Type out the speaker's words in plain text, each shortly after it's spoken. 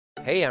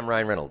Hey, I'm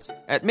Ryan Reynolds.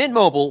 At Mint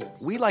Mobile,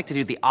 we like to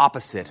do the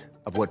opposite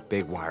of what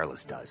Big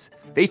Wireless does.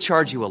 They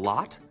charge you a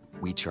lot,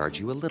 we charge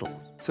you a little.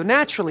 So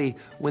naturally,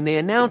 when they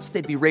announced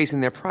they'd be raising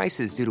their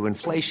prices due to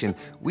inflation,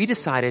 we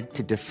decided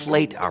to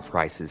deflate our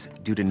prices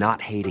due to not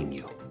hating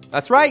you.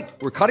 That's right.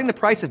 We're cutting the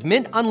price of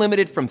Mint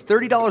Unlimited from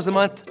 $30 a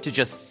month to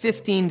just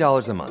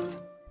 $15 a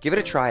month. Give it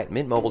a try at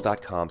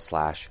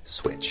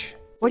mintmobile.com/switch.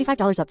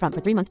 $45 up front for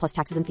 3 months plus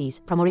taxes and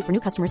fees. Promo rate for new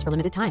customers for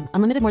limited time.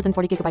 Unlimited more than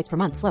 40 gigabytes per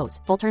month. Slows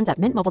full terms at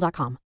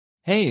mintmobile.com.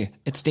 Hey,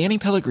 it's Danny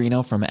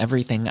Pellegrino from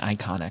Everything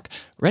Iconic.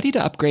 Ready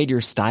to upgrade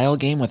your style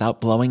game without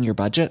blowing your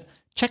budget?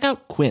 Check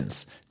out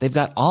Quince. They've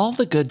got all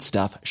the good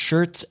stuff,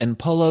 shirts and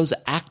polos,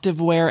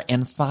 activewear,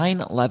 and fine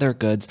leather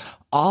goods,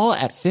 all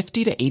at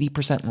 50 to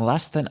 80%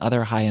 less than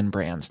other high-end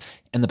brands.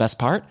 And the best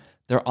part?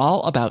 They're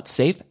all about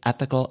safe,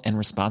 ethical, and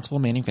responsible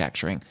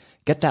manufacturing.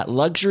 Get that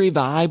luxury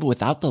vibe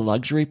without the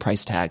luxury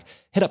price tag.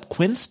 Hit up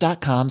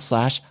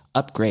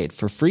quince.com/upgrade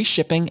for free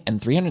shipping and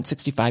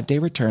 365-day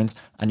returns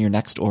on your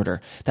next order.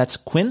 That's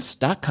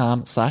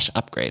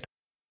quince.com/upgrade.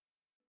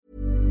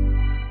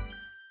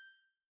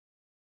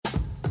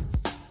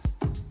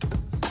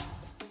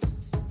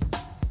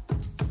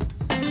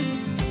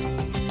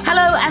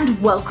 Hello and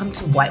welcome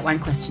to White Wine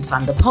Question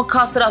Time, the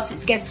podcast that asks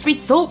its guests 3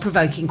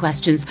 thought-provoking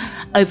questions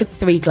over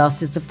 3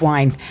 glasses of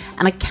wine.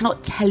 And I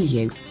cannot tell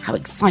you how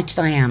excited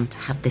I am to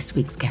have this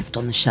week's guest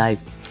on the show.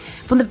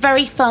 From the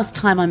very first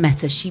time I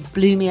met her, she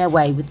blew me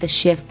away with the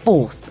sheer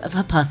force of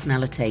her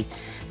personality.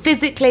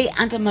 Physically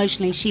and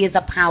emotionally, she is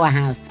a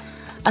powerhouse.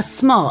 A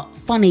smart,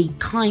 funny,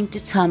 kind,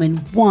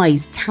 determined,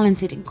 wise,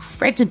 talented,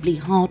 incredibly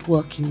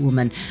hard-working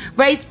woman.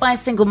 Raised by a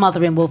single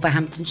mother in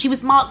Wolverhampton, she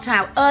was marked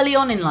out early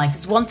on in life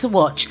as one to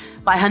watch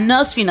by her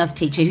nursery nurse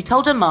teacher, who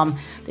told her mum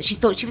that she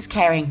thought she was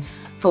caring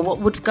for what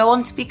would go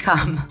on to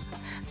become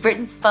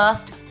Britain's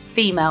first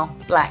female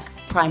black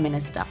Prime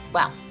Minister.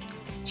 Well,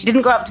 she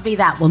didn't grow up to be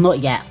that. Well, not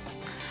yet.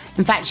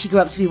 In fact, she grew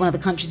up to be one of the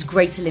country's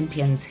great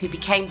Olympians, who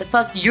became the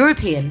first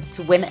European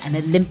to win an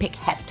Olympic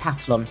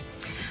heptathlon.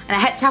 And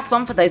a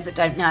heptathlon, for those that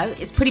don't know,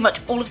 is pretty much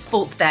all of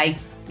sports day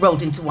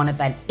rolled into one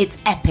event. It's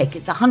epic.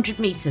 It's 100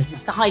 metres.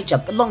 It's the high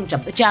jump, the long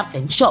jump, the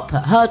javelin, shot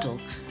put,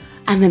 hurdles,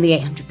 and then the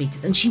 800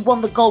 metres. And she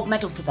won the gold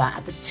medal for that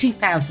at the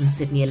 2000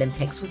 Sydney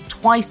Olympics, was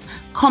twice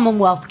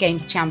Commonwealth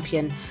Games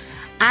champion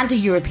and a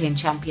European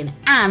champion,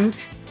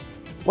 and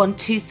won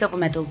 2 silver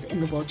medals in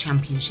the World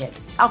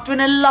Championships. After an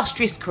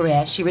illustrious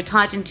career, she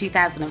retired in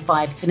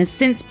 2005 and has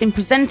since been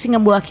presenting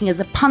and working as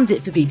a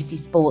pundit for BBC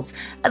Sports,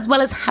 as well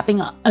as having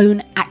her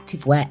own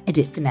activewear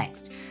edit for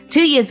Next.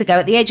 2 years ago,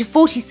 at the age of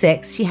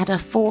 46, she had her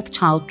 4th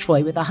child,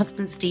 Troy, with her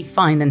husband, Steve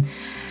Finan,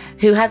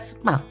 who has,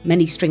 well,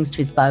 many strings to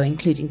his bow,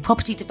 including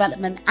property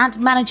development and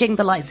managing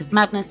the likes of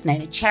Madness,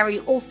 Nona Cherry,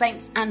 All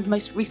Saints, and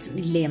most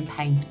recently Liam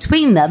Payne.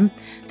 Between them,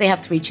 they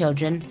have 3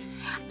 children.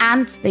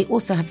 And they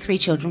also have 3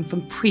 children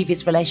from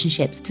previous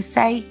relationships. To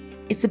say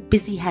it's a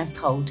busy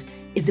household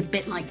is a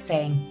bit like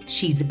saying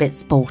she's a bit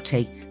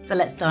sporty. So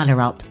let's dial her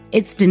up.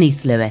 It's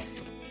Denise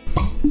Lewis.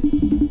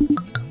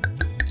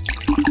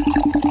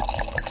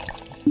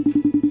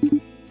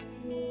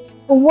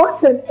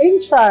 What an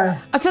intro.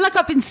 I feel like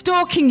I've been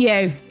stalking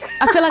you.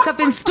 I feel like I've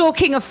been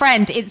stalking a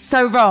friend. It's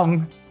so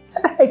wrong.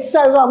 It's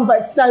so wrong,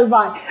 but it's so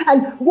right.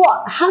 And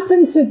what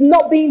happened to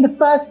not being the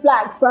first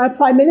black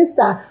Prime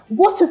Minister?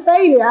 What a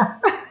failure.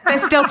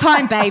 There's still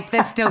time, babe.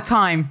 There's still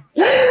time.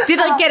 Did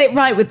I get it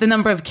right with the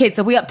number of kids?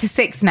 Are we up to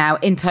 6 now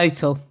in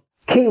total?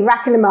 Keep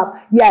racking them up.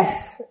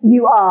 Yes,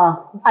 you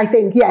are. I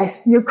think,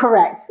 yes, you're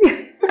correct.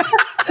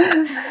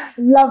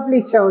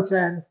 Lovely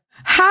children.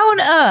 How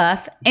on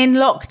earth in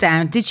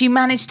lockdown did you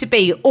manage to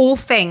be all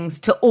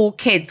things to all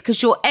kids?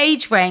 Because your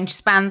age range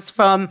spans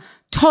from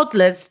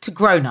toddlers to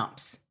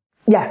grown-ups.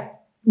 Yeah.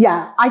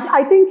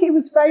 I think it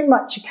was very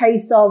much a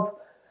case of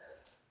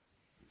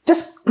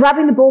just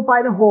grabbing the bull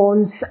by the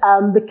horns.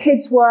 The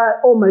kids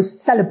were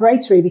almost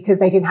celebratory because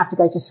they didn't have to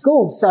go to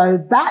school. So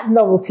that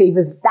novelty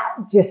was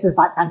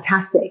like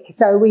fantastic.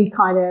 So we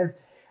kind of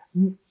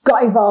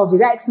got involved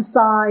in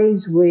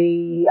exercise.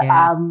 We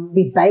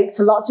baked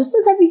a lot, just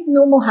as every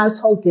normal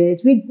household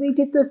did. We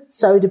did the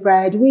soda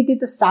bread. We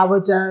did the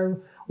sourdough.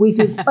 We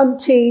did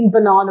umpteen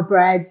banana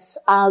breads,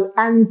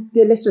 and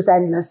the list was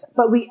endless.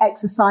 But we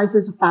exercised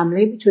as a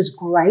family, which was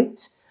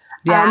great.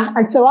 Yeah.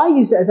 And so I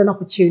used it as an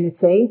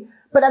opportunity.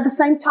 But at the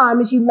same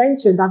time, as you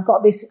mentioned, I've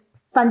got this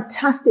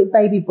fantastic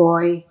baby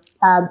boy,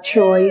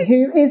 Troy,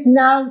 who is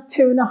now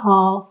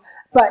 2.5.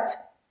 But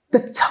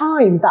the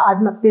time that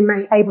I've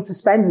been able to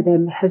spend with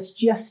him has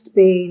just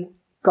been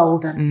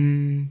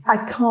golden. I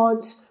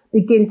can't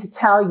begin to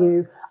tell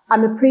you.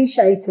 I'm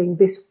appreciating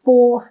this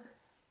 4th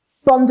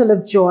bundle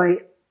of joy,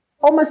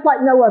 almost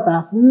like no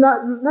other.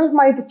 None of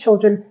my other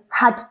children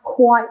had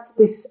quite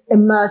this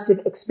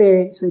immersive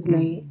experience with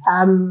me,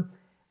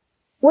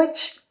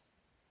 which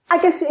I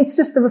guess it's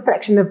just the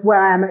reflection of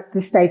where I am at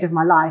this stage of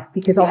my life,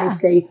 because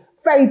obviously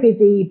very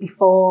busy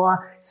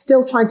before,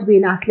 still trying to be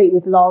an athlete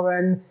with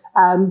Lauren,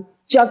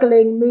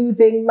 juggling,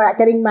 moving,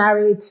 getting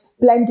married,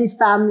 blended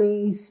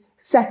families,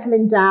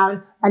 settling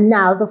down. And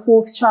now the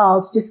fourth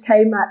child just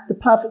came at the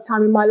perfect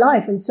time in my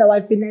life. And so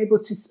I've been able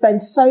to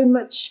spend so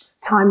much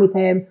time with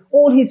him.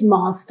 All his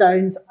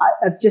milestones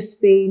have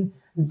just been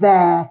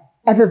there,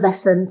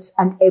 effervescent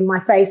and in my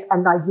face.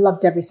 And I've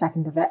loved every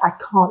second of it. I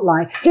can't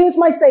lie. He was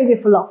my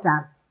saviour for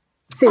lockdown.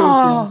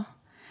 Seriously.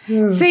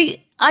 Oh.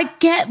 See, I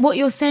get what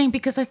you're saying,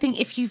 because I think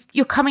if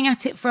you're coming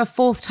at it for a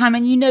fourth time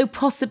and you know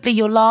possibly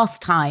your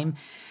last time,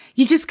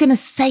 you're just going to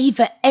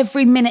savor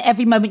every minute,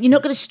 every moment. You're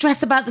not going to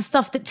stress about the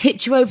stuff that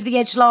tipped you over the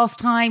edge last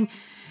time.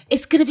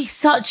 It's going to be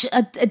such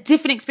a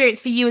different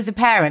experience for you as a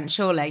parent,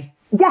 surely.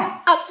 Yeah,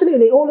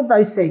 absolutely. All of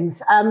those things.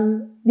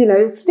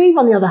 Steve,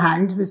 on the other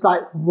hand, was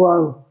like,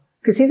 whoa,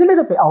 because he's a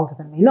little bit older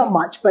than me. Not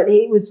much, but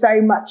he was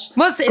very much.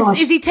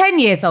 Is he 10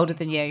 years older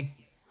than you?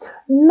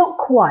 Not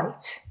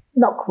quite,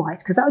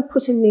 because that would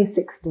put him near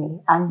 60.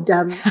 And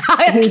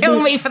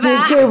kill me for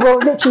that. He will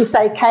literally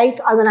say, Kate,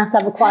 I'm going to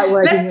have a quiet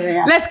word in your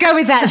ear. Let's go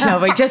with that, shall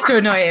we? Just to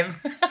annoy him.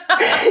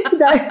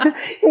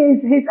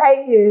 He's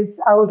 8 years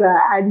older,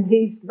 and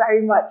he's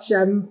very much,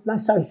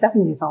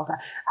 7 years older.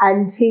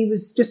 And he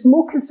was just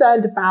more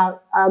concerned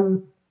about,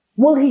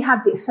 will he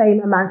have the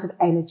same amount of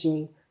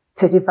energy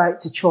to devote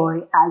to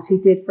Troy as he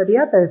did for the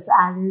others?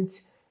 And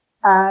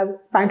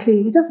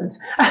frankly, he doesn't.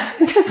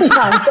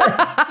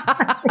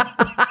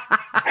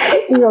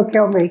 He will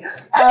kill me.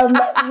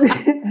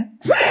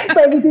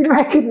 But he did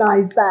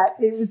recognise that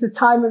it was a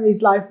time of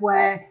his life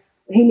where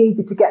he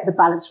needed to get the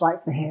balance right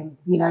for him.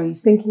 You know,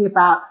 he's thinking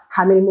about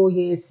how many more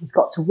years he's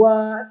got to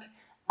work.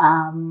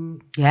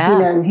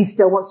 He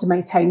still wants to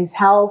maintain his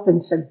health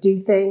and so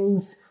do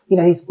things. You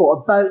know, he's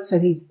bought a boat, so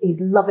he's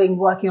loving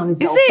working on his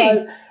little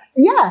boat.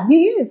 Yeah,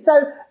 he is.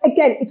 So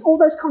again, it's all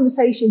those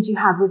conversations you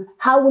have with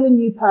how will a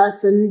new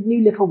person,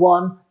 new little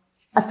one,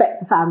 affect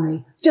the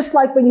family. Just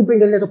like when you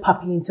bring a little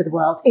puppy into the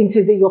world,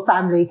 into your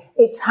family,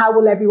 it's how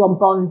will everyone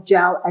bond,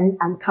 gel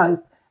and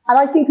cope. And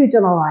I think we've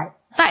done all right.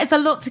 That is a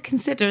lot to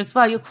consider as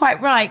well. You're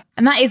quite right.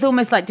 And that is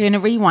almost like doing a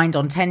rewind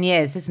on 10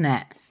 years, isn't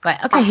it? It's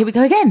like, okay, here we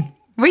go again.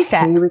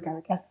 Reset. Here we go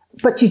again.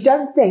 But you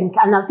don't think,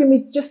 and I think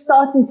we're just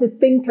starting to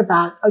think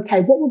about,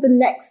 okay, what will the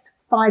next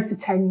 5 to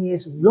 10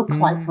 years look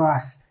like for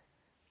us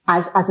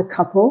as a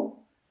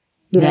couple?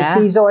 You know,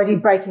 Steve's already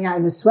breaking out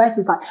in the sweat.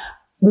 He's like,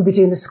 we'll be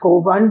doing the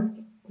school run,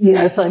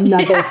 for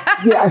another,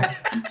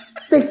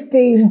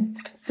 15,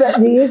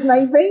 30 years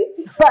maybe.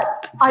 But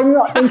I'm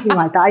not thinking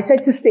like that. I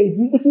said to Steve,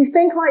 if you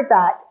think like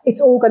that,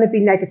 it's all going to be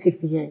negative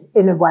for you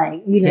in a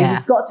way.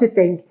 You've got to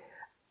think,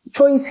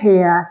 Troy's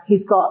here.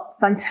 He's got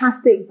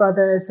fantastic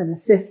brothers and a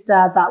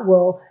sister that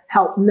will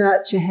help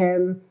nurture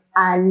him.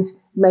 And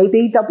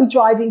maybe they'll be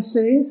driving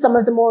soon. Some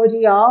of them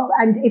already are.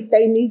 And if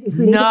we need to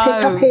pick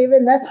up here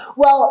and there.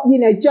 Well,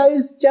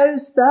 Joe's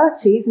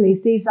 30, isn't he?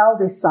 Steve's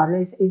eldest son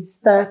is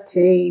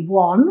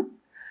 31.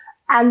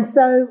 And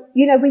so,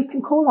 we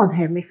can call on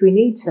him if we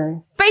need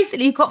to.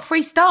 Basically, you've got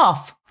free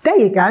staff. There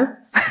you go.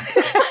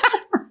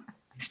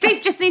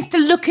 Steve just needs to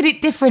look at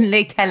it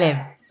differently, tell him.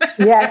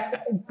 Yes,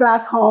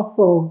 glass half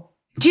full.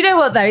 Do you know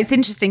what, though? It's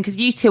interesting because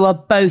you two are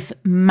both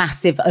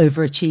massive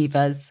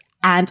overachievers.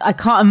 And I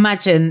can't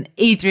imagine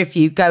either of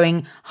you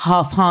going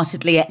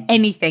half-heartedly at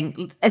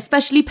anything,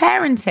 especially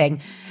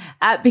parenting.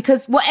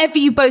 Because whatever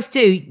you both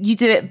do, you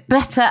do it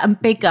better and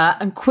bigger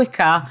and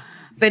quicker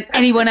than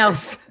anyone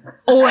else.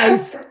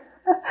 Always.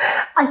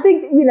 I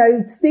think,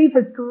 Steve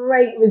has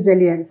great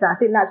resilience. I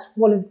think that's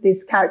one of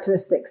his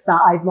characteristics that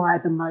I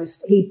admire the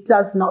most. He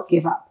does not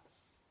give up.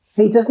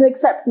 He doesn't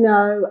accept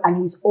no,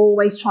 and he's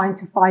always trying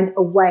to find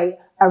a way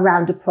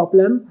around a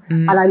problem.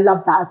 And I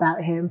love that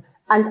about him.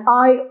 And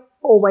I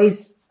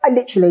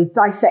literally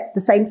dissect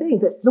the same thing,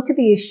 that look at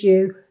the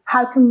issue,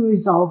 how can we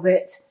resolve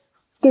it?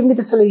 Give me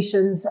the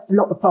solutions,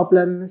 not the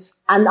problems.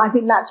 And I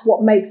think that's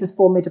what makes us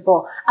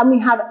formidable. And we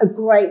have a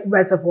great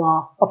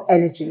reservoir of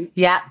energy.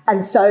 Yeah.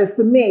 And so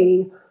for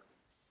me,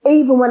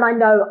 even when I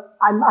know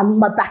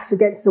my back's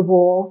against the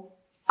wall,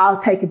 I'll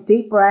take a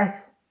deep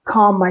breath,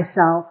 calm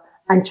myself,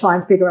 and try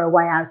and figure a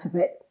way out of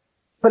it.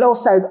 But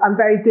also, I'm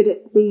very good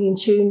at being in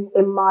tune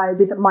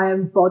with my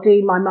own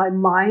body, my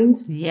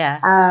mind. Yeah.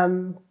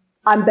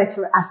 I'm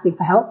better at asking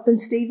for help than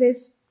Steve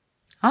is.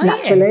 Oh,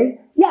 naturally.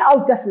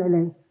 Yeah,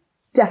 definitely.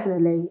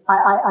 Definitely.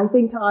 I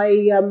think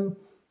I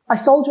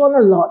soldier on a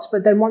lot,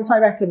 but then once I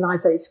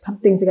recognize that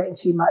things are getting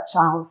too much,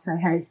 I'll say,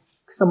 hey,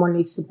 someone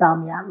needs to bail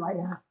me out right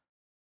now.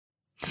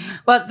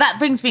 Well, that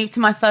brings me to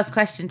my first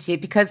question to you,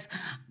 because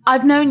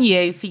I've known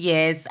you for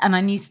years and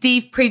I knew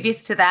Steve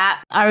previous to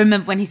that. I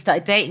remember when he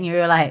started dating you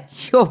were like,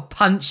 you're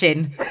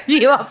punching.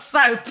 You are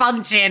so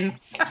punching.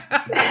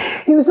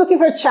 He was looking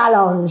for a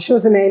challenge,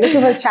 wasn't he?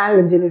 Looking for a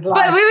challenge in his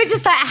life. But we were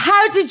just like,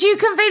 how did you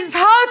convince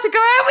her to go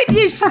out with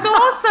you? She's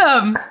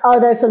awesome. Oh,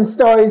 there's some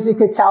stories we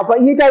could tell,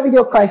 but you go with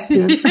your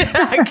question.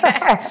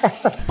 Okay.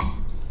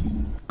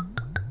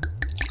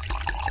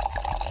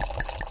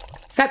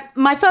 So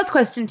my first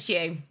question to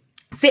you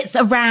sits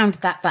around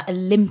that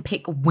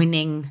Olympic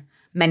winning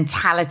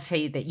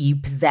mentality that you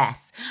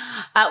possess.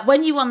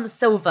 When you won the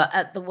silver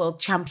at the World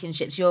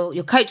Championships,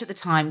 your coach at the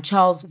time,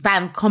 Charles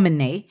Van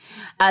Commenee,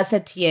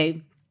 said to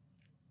you,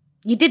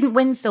 you didn't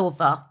win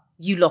silver,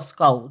 you lost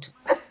gold.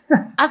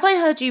 As I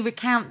heard you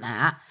recount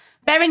that,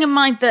 bearing in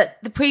mind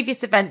that the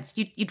previous events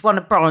you'd won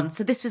a bronze,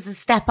 so this was a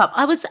step up.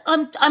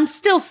 I'm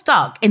still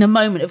stuck in a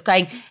moment of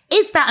going,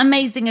 is that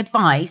amazing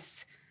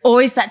advice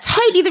or is that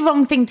totally the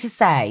wrong thing to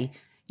say?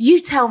 You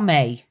tell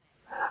me.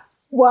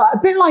 Well, a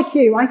bit like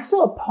you, I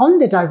sort of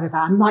pondered over that.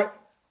 I'm like,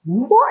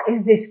 what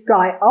is this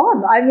guy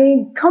on? I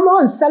mean, come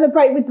on,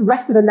 celebrate with the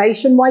rest of the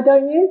nation. Why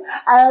don't you?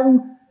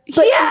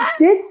 But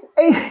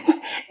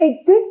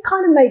it did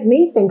kind of make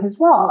me think as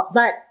well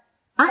that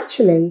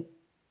actually,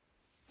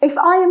 if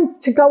I am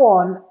to go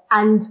on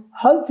and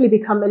hopefully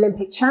become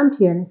Olympic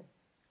champion,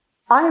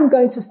 I am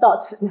going to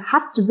start to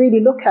have to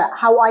really look at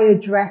how I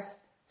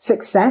address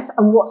success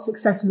and what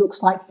success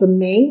looks like for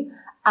me,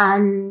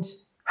 and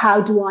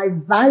how do I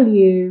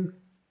value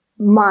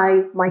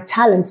my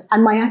talents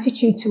and my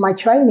attitude to my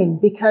training.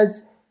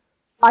 Because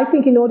I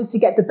think in order to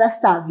get the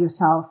best out of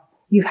yourself,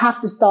 you have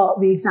to start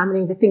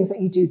re-examining the things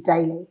that you do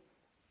daily.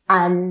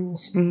 And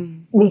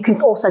we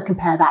can also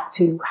compare that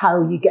to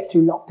how you get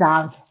through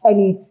lockdown,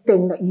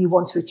 anything that you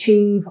want to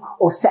achieve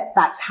or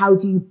setbacks, how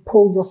do you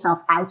pull yourself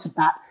out of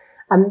that?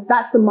 And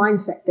that's the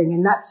mindset thing.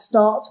 And that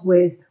starts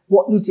with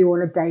what you do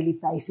on a daily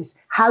basis.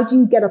 How do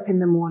you get up in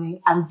the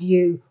morning and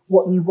view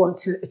what you want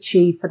to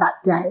achieve for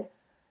that day?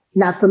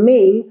 Now, for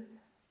me,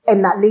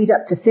 in that lead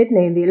up to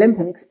Sydney in the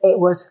Olympics, it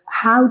was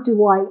how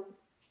do I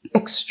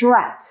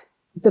extract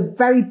the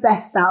very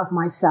best out of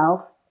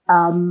myself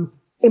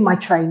in my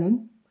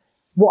training,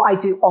 what I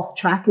do off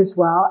track as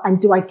well,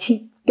 and do I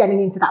keep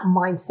getting into that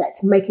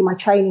mindset, making my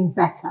training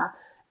better?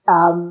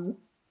 And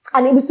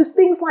it was just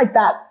things like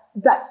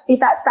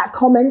that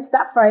comment,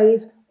 that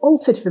phrase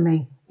altered for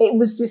me. It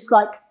was just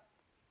like,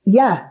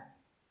 yeah,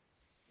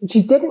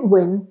 you didn't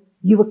win,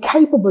 you were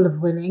capable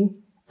of winning,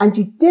 and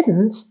you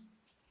didn't.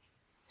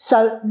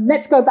 So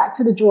let's go back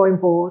to the drawing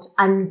board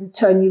and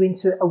turn you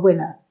into a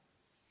winner.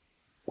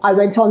 I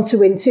went on to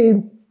win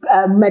 2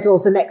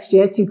 medals the next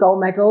year, 2 gold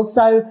medals.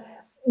 So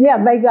yeah,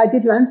 maybe I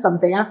did learn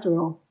something after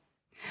all.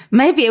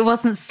 Maybe it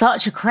wasn't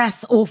such a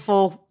crass,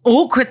 awful,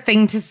 awkward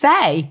thing to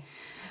say.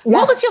 Yeah.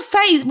 What was your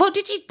face?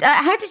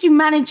 How did you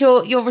manage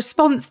your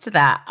response to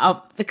that?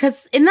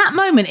 Because in that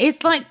moment,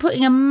 it's like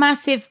putting a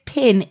massive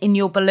pin in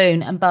your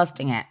balloon and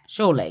bursting it,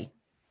 surely.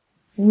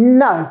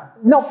 No,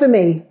 not for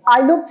me.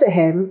 I looked at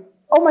him,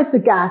 almost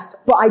aghast,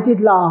 but I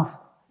did laugh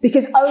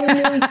because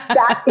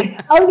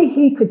only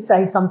he could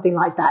say something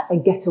like that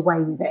and get away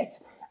with it.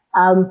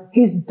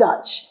 He's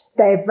Dutch.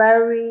 They're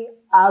very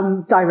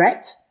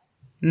direct.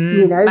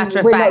 We're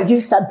not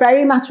used to that.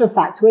 Very matter of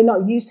fact. We're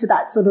not used to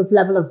that sort of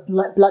level of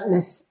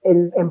bluntness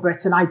in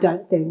Britain, I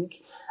don't think.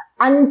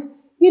 And,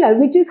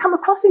 we do come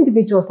across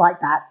individuals like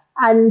that.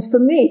 And for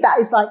me, that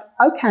is like,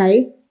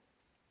 okay,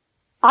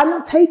 I'm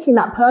not taking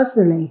that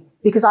personally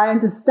because I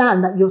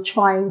understand that you're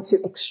trying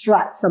to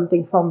extract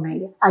something from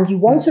me and you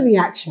want a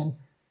reaction,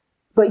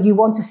 but you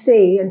want to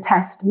see and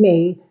test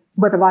me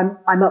whether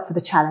I'm up for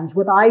the challenge,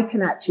 whether I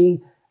can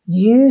actually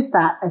use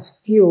that as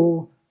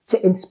fuel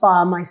to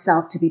inspire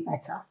myself to be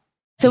better.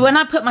 So when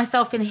I put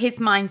myself in his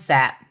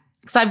mindset,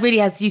 because I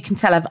really, as you can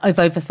tell, I've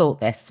overthought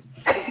this.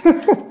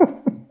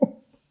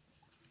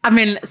 I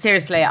mean,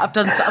 seriously, I've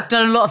done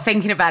a lot of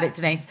thinking about it,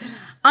 Denise.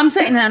 I'm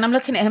sitting there and I'm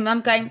looking at him and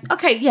I'm going,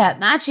 okay, yeah,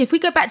 actually, if we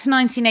go back to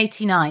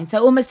 1989,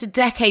 so almost a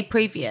decade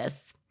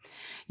previous,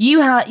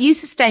 you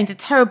sustained a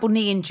terrible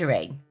knee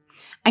injury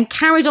and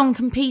carried on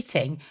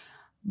competing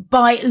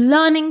by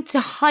learning to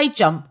high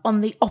jump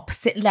on the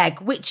opposite leg,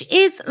 which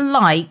is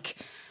like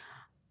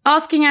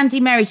asking Andy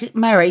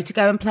Murray to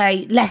go and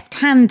play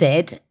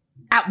left-handed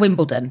at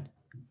Wimbledon,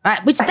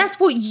 right? Which that's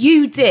what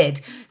you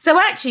did. So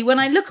actually, when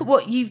I look at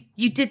what you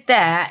did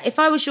there, if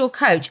I was your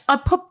coach, I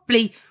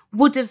probably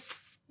would have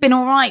been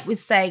all right with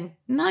saying,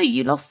 no,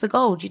 you lost the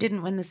gold. You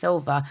didn't win the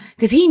silver,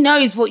 because he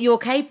knows what you're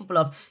capable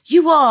of.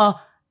 You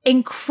are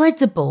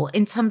incredible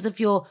in terms of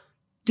your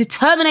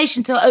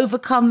determination to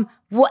overcome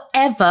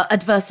whatever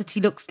adversity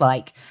looks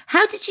like.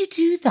 How did you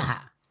do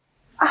that?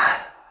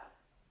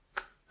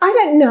 I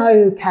don't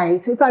know,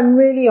 Kate, if I'm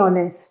really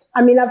honest.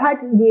 I mean, I've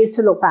had years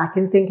to look back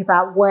and think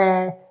about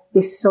where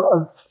this sort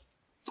of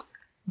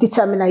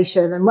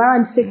determination and where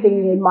I'm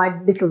sitting in my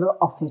little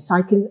office.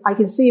 I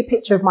can see a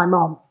picture of my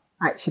mom,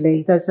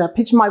 actually. There's a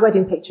picture, my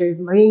wedding picture of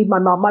me, my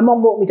mom. My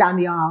mom walked me down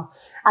the aisle.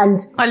 And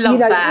I love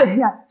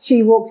that.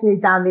 She walked me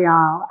down the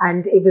aisle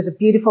and it was a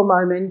beautiful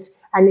moment.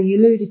 And you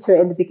alluded to it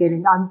in the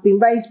beginning. I've been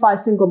raised by a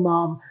single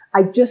mom.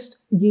 I just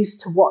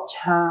used to watch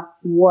her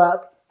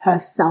work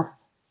herself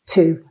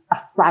to a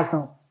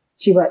frazzle.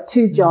 She worked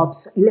 2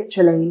 jobs,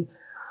 literally.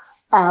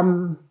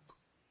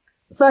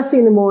 First thing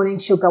in the morning,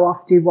 she'll go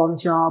off, do 1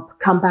 job,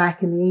 come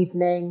back in the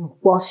evening,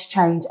 wash,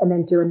 change, and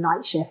then do a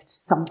night shift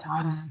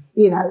sometimes,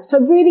 so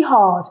really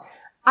hard.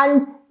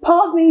 And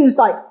part of me was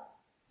like,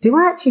 do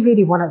I actually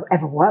really want to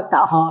ever work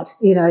that hard?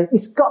 Life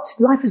has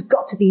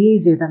got to be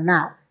easier than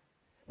that.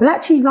 But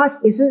actually, life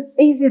isn't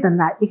easier than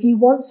that. If you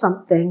want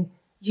something,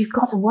 you've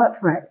got to work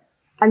for it.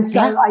 And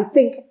so I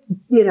think,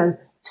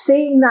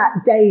 seeing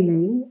that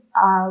daily,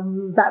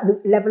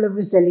 that level of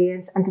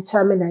resilience and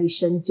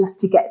determination just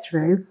to get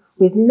through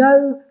with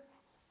no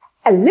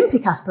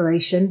Olympic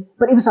aspiration,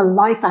 but it was a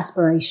life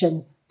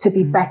aspiration to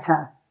be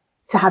better,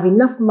 to have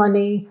enough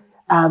money.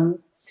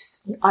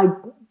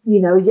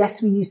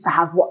 Yes, we used to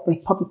have what they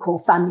probably call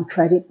family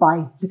credit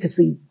because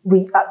we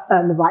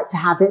earned the right to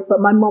have it. But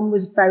my mom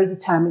was very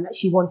determined that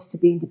she wanted to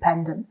be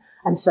independent.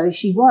 And so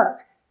she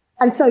worked.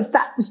 And so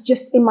that was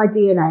just in my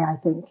DNA, I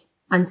think.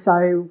 And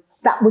so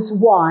that was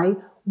why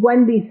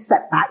when these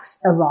setbacks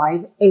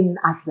arrive in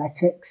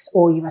athletics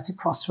or you're at a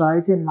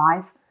crossroads in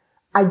life,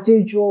 I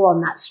do draw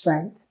on that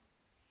strength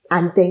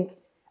and think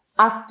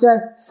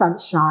after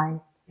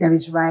sunshine, there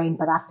is rain,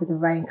 but after the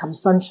rain comes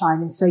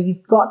sunshine. And so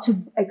you've got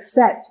to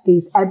accept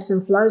these ebbs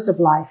and flows of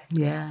life.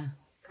 Yeah.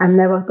 And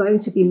there are going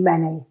to be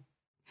many.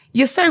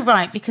 You're so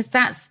right, because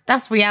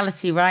that's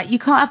reality, right? You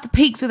can't have the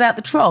peaks without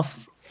the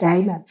troughs.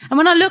 Amen. And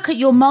when I look at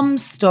your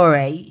mum's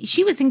story,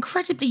 she was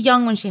incredibly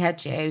young when she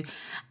had you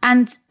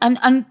and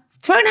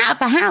thrown out of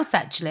the house,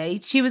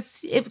 actually. She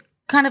was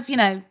kind of,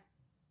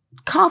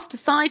 cast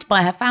aside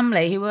by her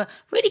family, who were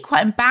really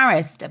quite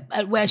embarrassed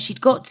at where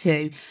she'd got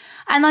to.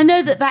 And I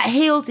know that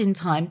healed in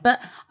time, but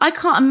I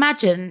can't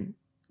imagine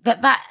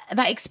that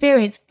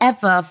experience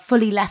ever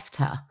fully left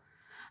her.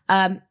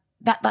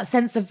 That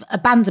sense of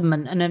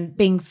abandonment and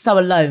being so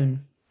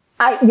alone.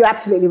 You're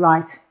absolutely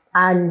right.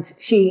 And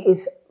she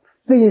is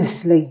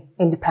fiercely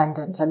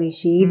independent. I mean,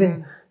 she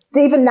even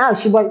now,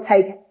 she won't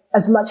take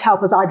as much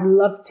help as I'd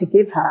love to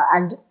give her.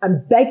 And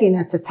I'm begging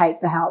her to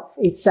take the help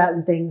in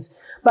certain things.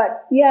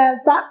 But yeah,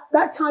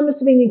 that time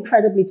must have been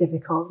incredibly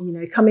difficult,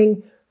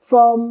 coming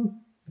from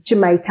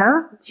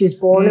Jamaica. She was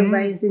born and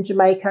raised in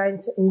Jamaica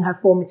in her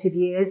formative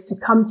years, to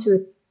come to a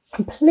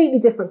completely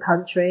different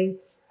country.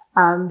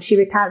 She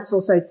recounts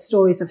also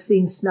stories of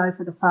seeing snow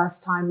for the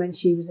first time when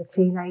she was a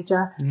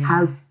teenager,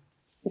 how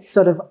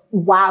sort of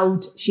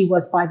wowed she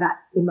was by that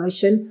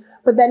emotion.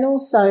 But then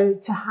also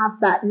to have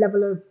that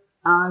level of,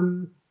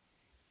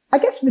 I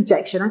guess,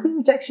 rejection. I think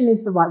rejection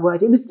is the right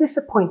word. It was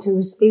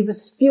disappointing. It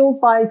was fueled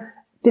by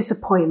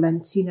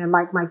disappointment.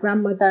 My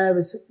grandmother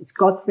was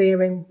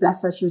God-fearing,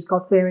 bless her, she was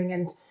God-fearing,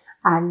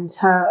 and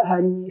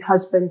her new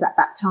husband at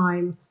that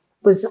time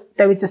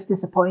they were just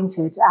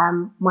disappointed.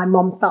 My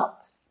mom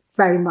felt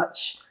very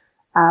much,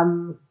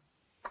 that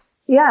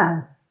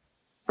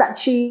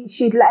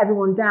she'd let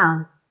everyone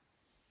down.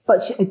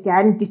 But she,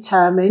 again,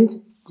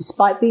 determined,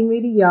 despite being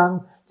really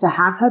young, to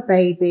have her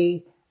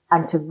baby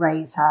and to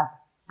raise her.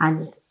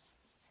 And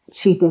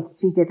she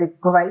did a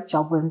great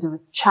job under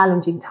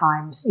challenging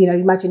times.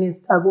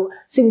 Imagine a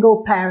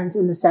single parent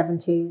in the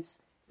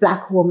 70s,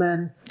 black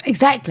woman.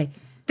 Exactly.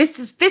 This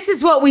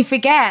is what we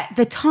forget.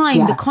 The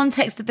time, the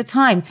context of the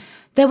time.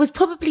 There was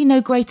probably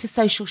no greater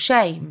social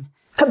shame.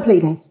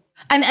 Completely.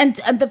 And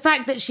the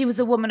fact that she was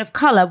a woman of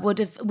colour would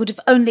have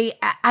only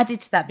added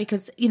to that,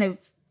 because,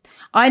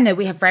 I know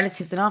we have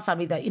relatives in our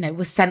family that,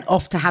 were sent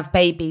off to have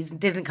babies and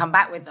didn't come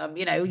back with them.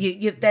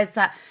 There's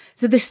that.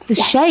 So the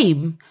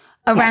shame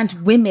around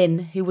women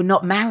who were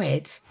not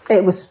married.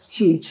 It was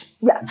huge.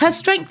 Yeah. Her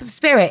strength of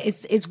spirit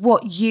is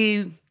what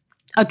you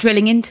are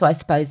drilling into, I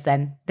suppose,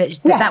 then.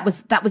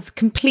 That was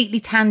completely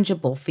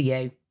tangible for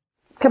you.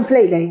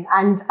 Completely.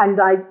 And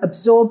I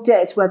absorbed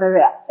it, whether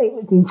it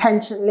was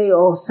intentionally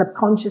or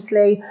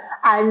subconsciously.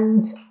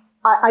 And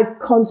I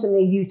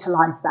constantly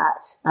utilised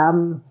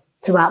that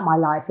throughout my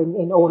life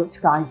in all its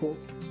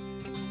guises.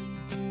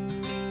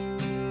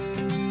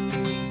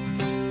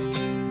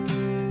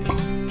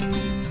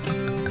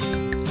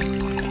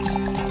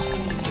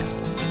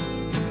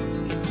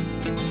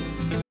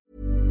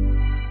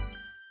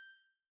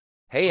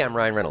 Hey, I'm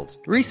Ryan Reynolds.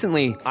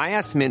 Recently, I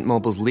asked Mint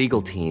Mobile's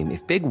legal team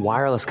if big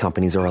wireless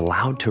companies are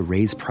allowed to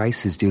raise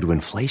prices due to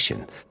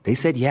inflation. They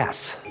said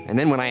yes. And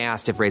then when I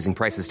asked if raising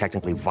prices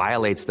technically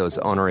violates those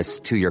onerous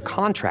 2-year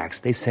contracts,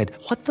 they said,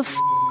 "What the f***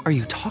 are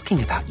you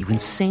talking about, you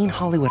insane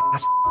Hollywood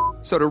ass?"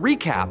 So to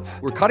recap,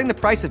 we're cutting the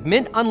price of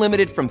Mint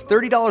Unlimited from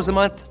 $30 a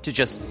month to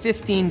just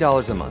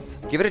 $15 a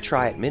month. Give it a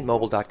try at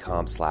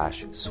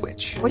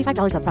mintmobile.com/switch.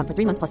 $45 up front for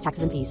 3 months plus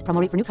taxes and fees.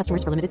 Promo rate for new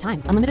customers for limited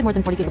time. Unlimited more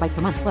than 40 gigabytes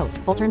per month. Slows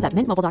full terms at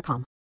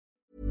mintmobile.com.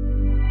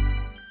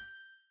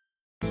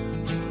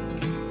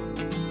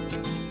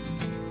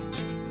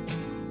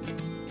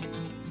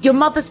 Your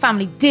mother's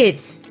family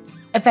did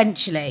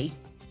eventually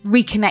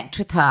reconnect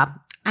with her.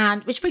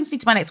 And which brings me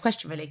to my next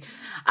question, really,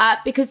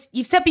 because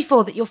you've said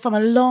before that you're from a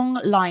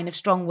long line of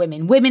strong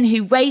women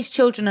who raised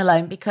children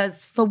alone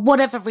because for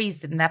whatever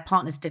reason, their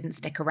partners didn't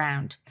stick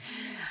around.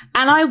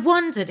 And I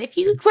wondered if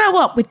you grow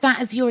up with that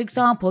as your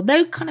example,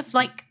 no kind of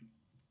like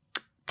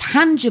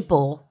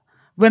tangible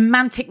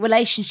romantic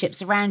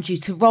relationships around you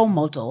to role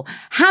model,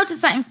 how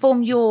does that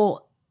inform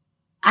your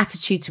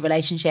attitude to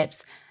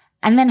relationships?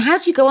 And then how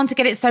do you go on to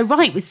get it so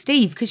right with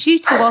Steve? Because you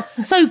two are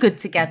so good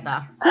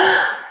together.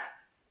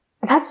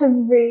 That's a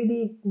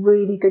really,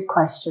 really good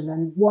question,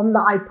 and one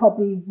that I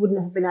probably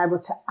wouldn't have been able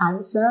to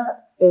answer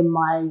in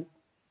my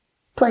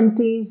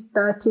 20s,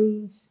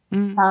 30s.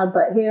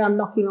 But here I'm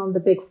knocking on the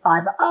big 50.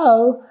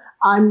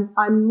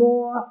 I'm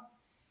more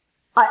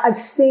I've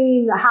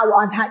seen how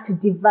I've had to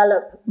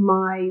develop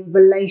my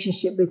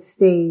relationship with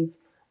Steve,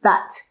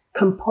 that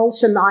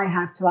compulsion that I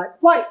have to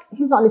right,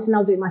 he's not listening,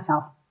 I'll do it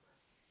myself.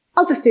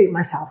 I'll just do it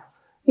myself,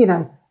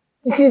 and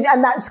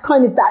that's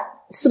kind of that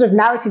sort of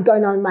narrative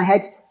going on in my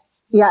head.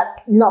 Yeah,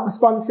 not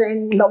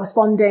responding.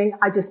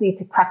 I just need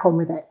to crack on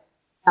with it.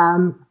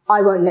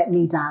 I won't let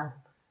me down.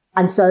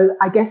 And so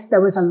I guess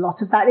there was a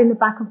lot of that in the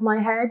back of my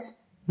head.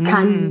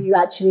 Can you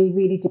actually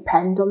really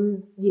depend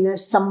on,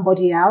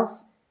 somebody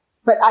else?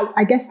 But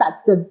I guess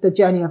that's the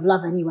journey of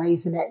love anyway,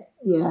 isn't it?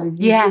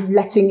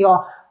 Letting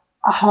your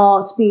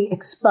heart be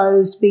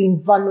exposed,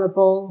 being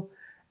vulnerable.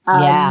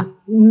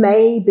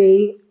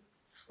 Maybe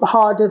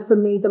harder for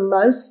me the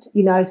most.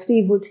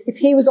 Steve would, if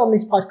he was on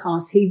this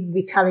podcast, he would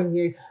be telling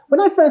you, when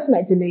I first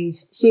met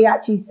Denise, she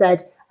actually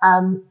said,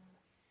 I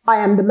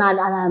am the man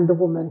and I am the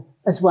woman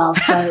as well.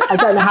 So I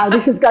don't know how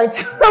this is going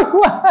to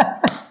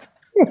work.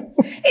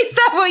 Is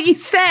that what you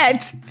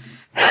said?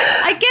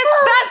 I guess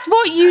that's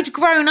what you'd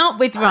grown up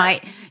with,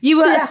 right? You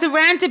were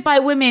surrounded by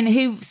women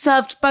who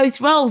served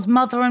both roles,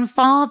 mother and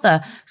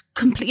father,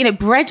 complete,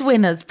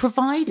 breadwinners,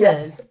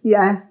 providers.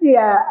 Yes,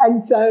 yeah.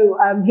 And so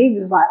he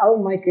was like,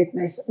 oh my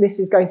goodness, this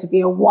is going to be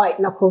a white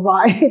knuckle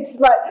ride.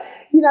 But,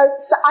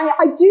 so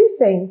I do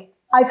think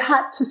I've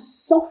had to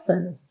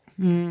soften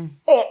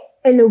it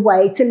in a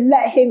way to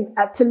let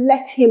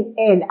him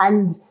in.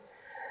 And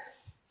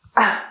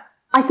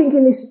I think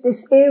in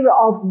this era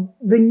of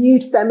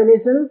renewed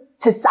feminism,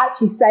 to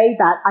actually say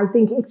that, I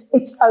think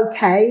it's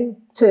okay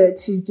to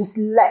just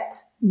let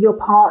your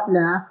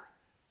partner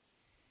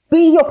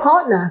be your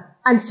partner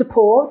and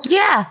support.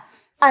 Yeah.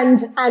 And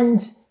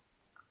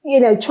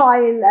try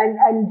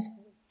and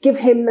give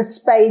him the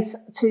space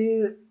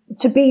to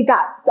be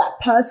that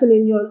person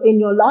in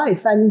your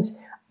life. And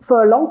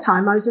for a long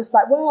time, I was just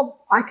like,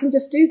 well, I can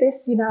just do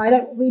this. I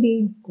don't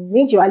really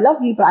need you. I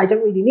love you, but I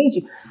don't really need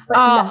you. But,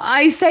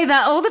 I say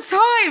that all the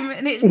time.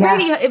 And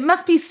it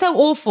must be so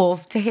awful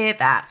to hear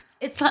that.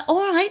 It's like,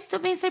 all right,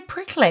 stop being so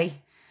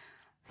prickly.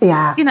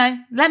 Yeah.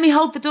 Let me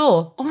hold the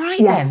door. All right,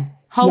 then.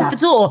 Hold the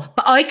door.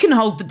 But I can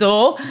hold the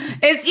door.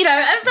 It's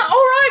like, all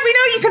right, we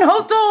know you can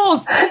hold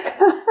doors.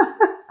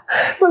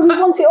 But we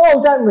want it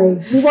all, don't we?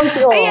 We want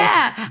it all.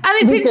 Yeah. And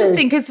it's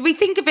interesting because we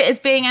think of it as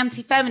being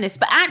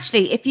anti-feminist. But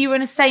actually, if you were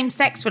in a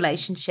same-sex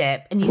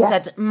relationship and you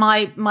said,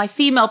 my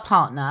female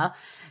partner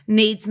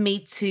needs me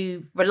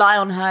to rely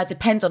on her,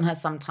 depend on her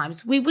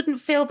sometimes, we wouldn't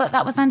feel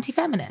that was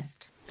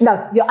anti-feminist.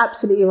 No, you're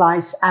absolutely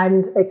right.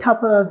 And a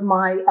couple of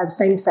my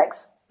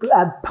same-sex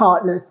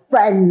partner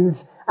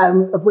friends,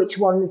 of which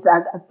one is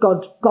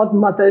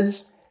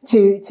godmothers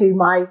to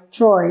my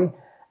Troy,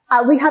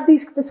 we have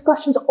these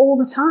discussions all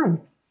the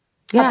time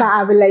about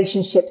our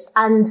relationships,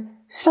 and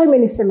so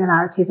many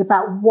similarities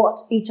about what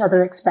each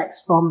other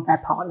expects from their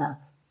partner.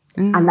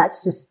 And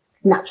that's just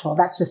natural.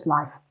 That's just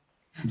life.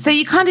 So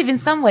you kind of, in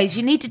some ways,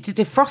 you needed to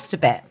defrost a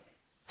bit.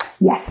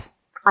 Yes,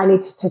 I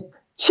needed to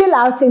chill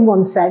out in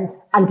one sense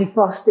and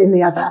defrost in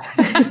the other.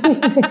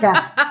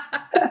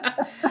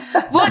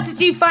 What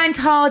did you find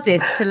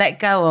hardest to let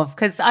go of?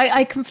 Because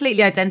I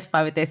completely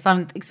identify with this.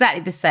 I'm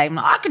exactly the same.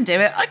 I can do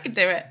it.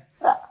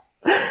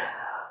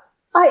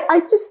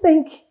 I just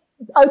think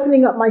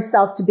opening up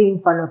myself to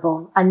being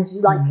vulnerable. And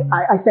like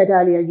I said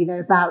earlier,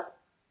 about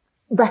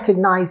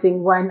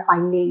recognizing when I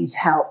need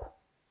help.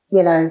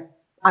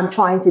 I'm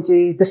trying to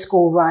do the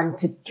school run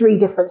to 3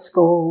 different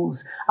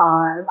schools.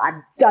 I've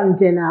done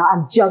dinner.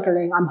 I'm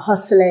juggling. I'm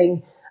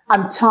hustling.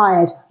 I'm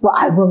tired, but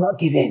I will not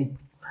give in.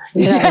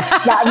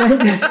 That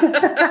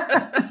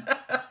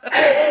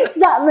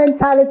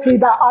mentality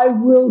that I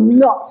will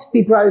not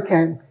be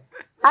broken.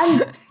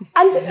 And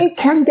it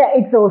can get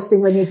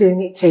exhausting when you're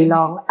doing it too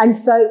long. And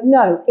so,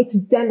 no, it's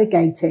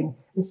delegating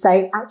and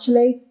saying,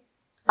 actually,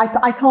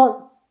 I can't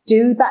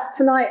do that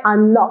tonight.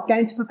 I'm not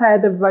going to prepare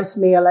the roast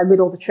meal and with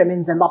all the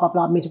trimmings and blah, blah,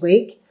 blah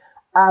midweek.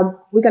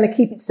 We're going to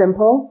keep it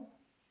simple.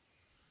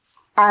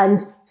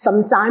 And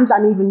sometimes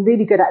I'm even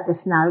really good at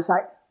this now. It's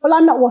like, well,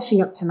 I'm not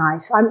washing up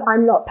tonight.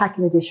 I'm not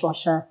packing the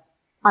dishwasher.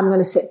 I'm going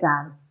to sit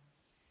down.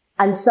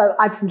 And so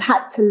I've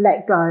had to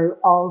let go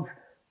of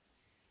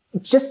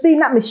just being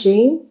that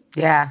machine.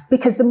 Yeah.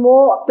 Because the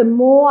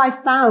more I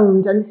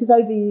found, and this is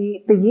over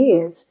the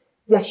years,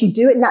 yes, you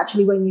do it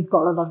naturally when you've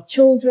got a lot of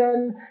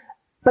children,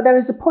 but there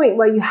is a point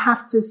where you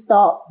have to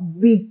start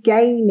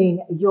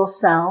regaining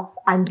yourself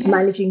and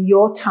managing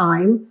your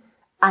time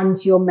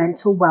and your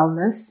mental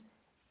wellness.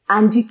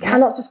 And you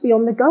cannot just be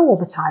on the go all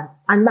the time.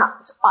 And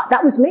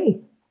that was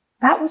me.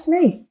 That was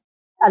me.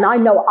 And I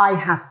know I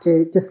have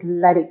to just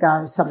let it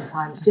go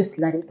sometimes. Just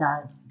let it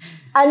go.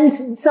 And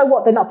so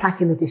what? They're not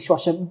packing the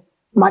dishwasher.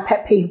 My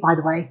pet peeve, by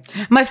the way.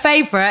 My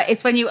favourite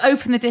is when you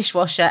open the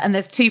dishwasher and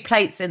there's 2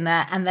 plates in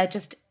there and they're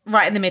just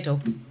right in the middle.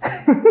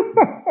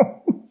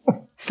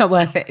 It's not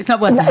worth it. It's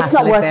not worth the hassle, it's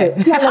not worth it.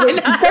 It's not worth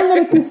it. Don't let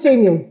it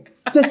consume you.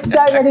 Just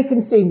don't let it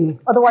consume you.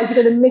 Otherwise,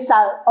 you're going to miss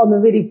out on the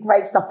really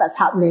great stuff that's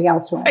happening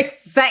elsewhere.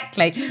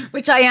 Exactly,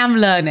 which I am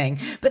learning.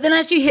 But then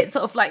as you hit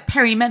sort of like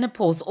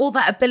perimenopause, all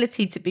that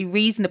ability to be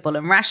reasonable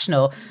and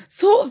rational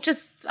sort of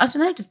just, I don't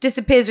know, just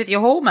disappears with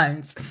your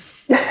hormones.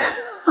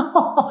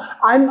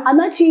 I'm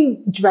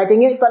actually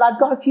dreading it, but I've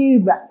got a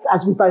few,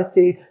 as we both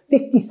do,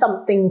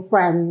 50-something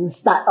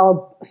friends that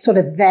are sort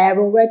of there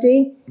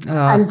already. Oh,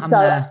 and so,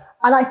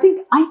 and I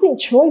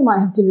think Troy might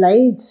have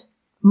delayed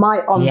my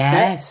onset.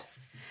 Yes.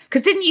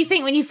 Because didn't you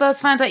think when you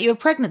first found out you were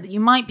pregnant that you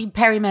might be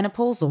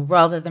perimenopausal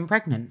rather than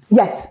pregnant?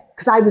 Yes,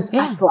 because I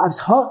thought I was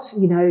hot.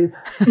 You know,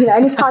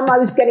 anytime I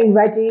was getting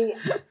ready,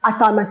 I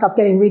found myself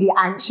getting really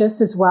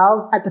anxious as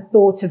well at the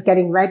thought of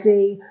getting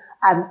ready.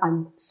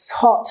 I'm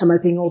hot. I'm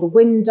opening all the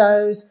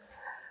windows.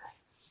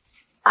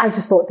 I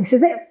just thought, this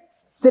is it,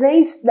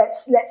 Denise.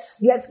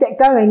 Let's get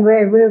going.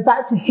 We're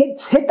about to hit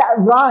that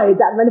ride,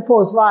 that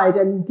menopause ride,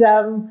 and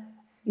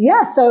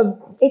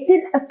So it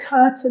didn't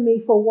occur to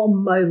me for one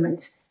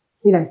moment.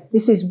 You know,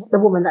 this is the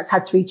woman that's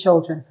had 3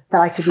 children that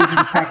I could even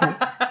be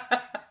pregnant.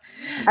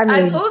 I mean,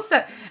 and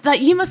also, that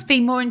you must be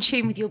more in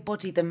tune with your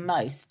body than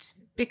most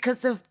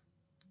because of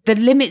the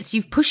limits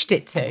you've pushed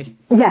it to.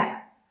 Yeah.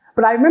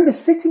 But I remember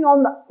sitting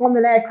on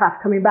an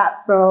aircraft coming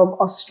back from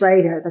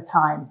Australia at the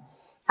time,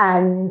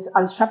 and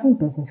I was traveling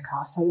business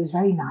class, so it was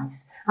very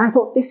nice. And I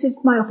thought, this is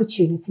my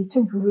opportunity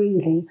to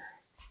really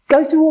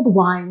go through all the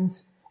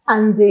wines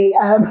and the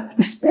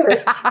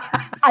spirits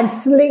and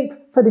sleep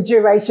for the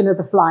duration of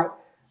the flight.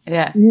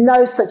 Yeah.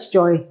 No such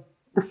joy.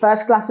 The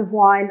first glass of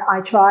wine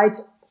I tried,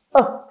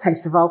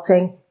 tastes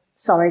revolting.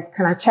 Sorry,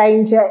 can I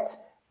change it?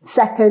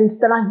 Second,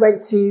 then I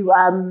went to,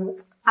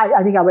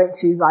 I think I went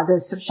to either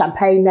some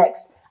champagne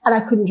next, and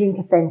I couldn't drink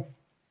a thing.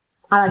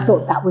 And I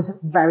thought that was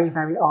very,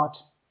 very odd.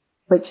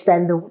 Which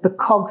then the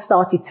cogs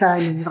started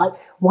turning. Like,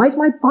 why is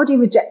my body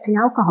rejecting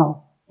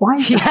alcohol? Why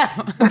is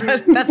that?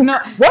 Yeah, that's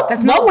not.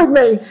 What's wrong with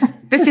me?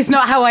 This is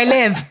not how I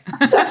live.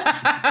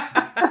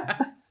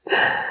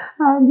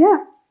 And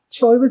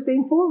Troy was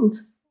being formed.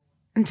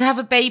 And to have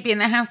a baby in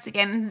the house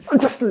again. I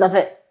just love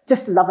it.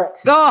 Just love it.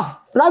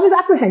 Oh. But I was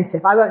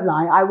apprehensive. I won't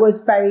lie. I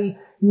was very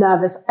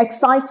nervous,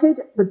 excited,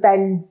 but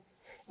then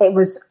it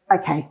was,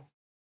 okay,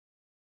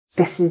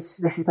 this is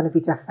going to be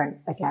different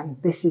again.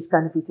 This is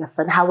going to be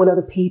different. How will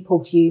other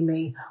people view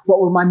me? What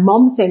will my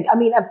mom think? I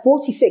mean, at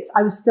 46,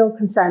 I was still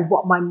concerned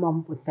what my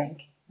mom would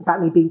think about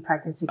me being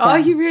pregnant again. Are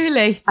you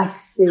really? I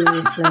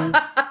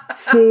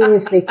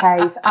seriously,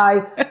 Kate.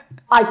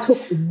 I took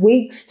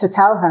weeks to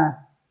tell her.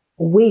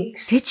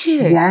 Weeks. Did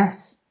you?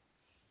 Yes.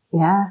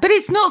 Yeah. But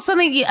it's not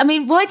something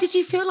why did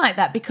you feel like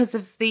that? Because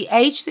of the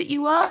age that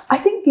you were? I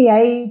think the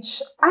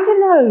age, I don't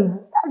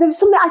know. There was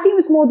something, I think it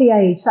was more the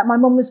age, that my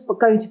mum was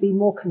going to be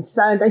more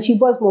concerned, and she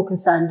was more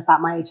concerned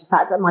about my age, the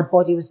fact that my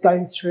body was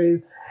going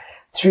through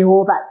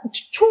all that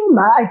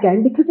trauma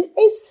again, because it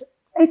is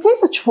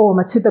a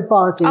trauma to the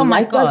body. Oh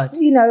my God.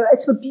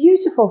 It's a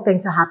beautiful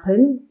thing to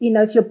happen,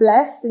 if you're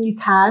blessed and you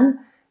can,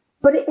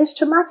 but it is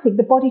traumatic.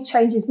 The body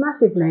changes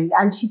massively,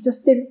 and she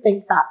just didn't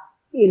think that,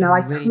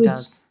 I really could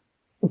does.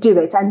 Do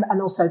it, and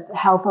also the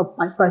health of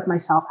both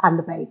myself and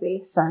the baby.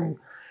 So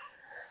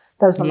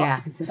those are a lot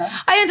to consider.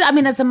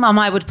 As a mum,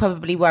 I would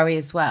probably worry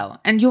as well.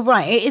 And you're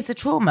right, it is a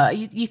trauma.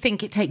 You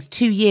think it takes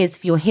 2 years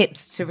for your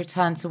hips to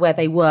return to where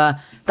they were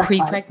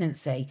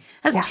pre-pregnancy.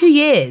 That's 2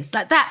 years.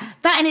 Like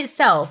that in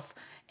itself,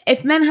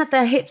 if men had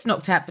their hips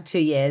knocked out for 2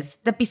 years,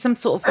 there'd be some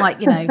sort of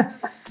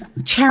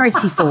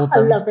charity for them. I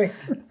love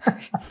it. Do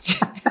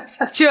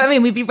you know what I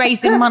mean? We'd be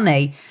raising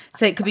money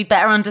so it could be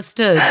better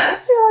understood. Yeah,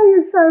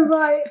 you're so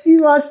right.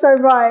 You are so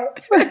right.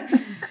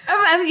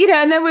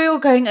 And then we're all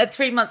going at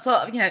 3 months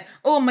off, I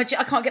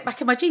can't get back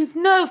in my jeans.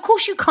 No, of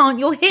course you can't.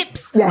 Your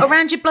hips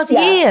around your bloody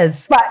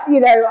ears. But,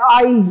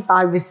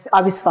 I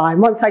was fine.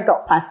 Once I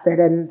got past it,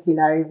 and,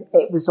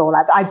 it was all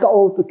I got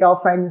all the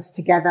girlfriends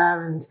together,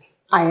 and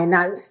I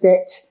announced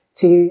it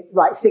to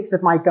 6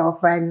 of my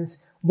girlfriends.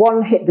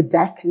 One hit the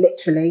deck,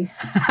 literally.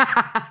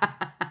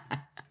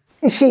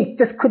 She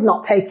just could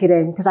not take it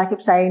in, because I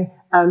kept saying,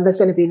 there's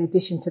going to be an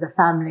addition to the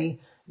family.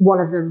 One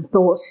of them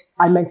thought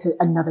I meant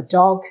another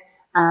dog.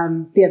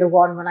 The other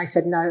one, when I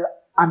said, no,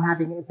 I'm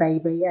having a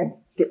baby, and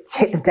it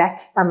hit the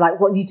deck. I'm like,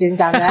 what are you doing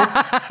down there?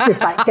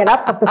 Just get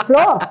up off the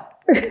floor.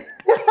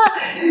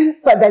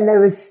 But then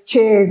there was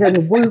cheers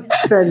and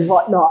whoops and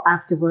whatnot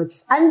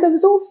afterwards. And there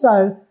was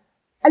also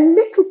a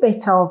little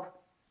bit of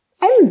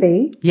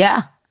envy.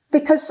 Yeah.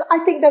 Because I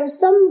think there were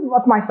some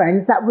of my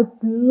friends that would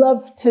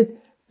love to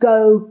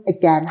go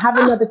again, have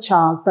another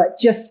child, but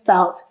just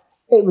felt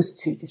it was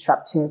too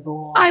disruptive.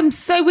 I'm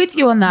so with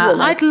you on that.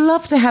 I'd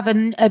love to have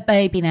a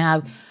baby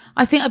now.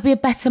 I think I'd be a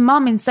better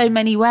mum in so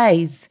many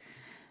ways.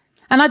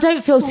 And I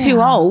don't feel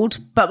too old,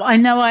 but I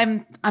know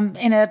I'm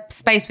in a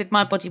space with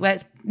my body where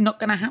it's not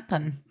going to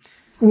happen.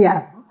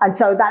 Yeah. And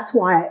so that's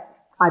why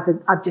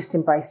I've just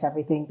embraced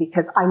everything,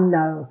 because I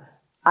know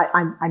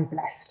I'm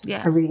blessed.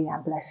 Yeah. I really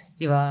am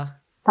blessed. You are.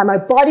 And my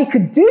body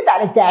could do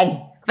that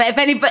again. But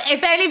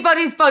if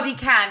anybody's body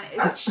can,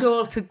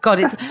 sure to God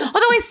it's. Although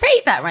I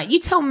say that, right? You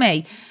tell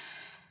me.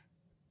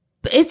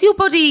 But is your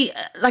body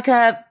like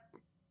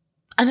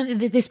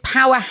this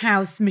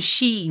powerhouse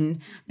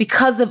machine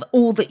because of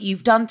all that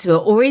you've done to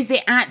it, or is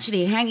it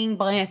actually hanging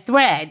by a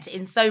thread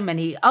in so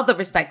many other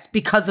respects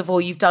because of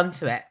all you've done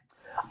to it?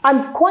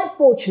 I'm quite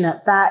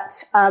fortunate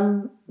that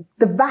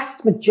the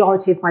vast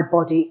majority of my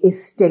body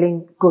is still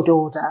in good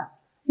order.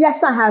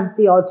 Yes, I have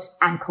the odd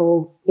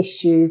ankle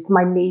issues.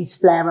 My knees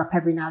flare up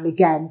every now and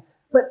again.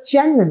 But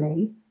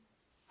generally,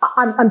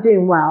 I'm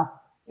doing well.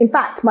 In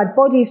fact, my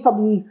body is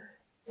probably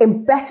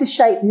in better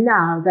shape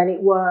now than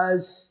it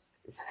was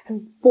 4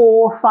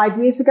 or 5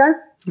 years ago.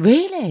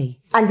 Really?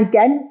 And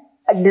again,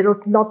 a little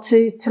nod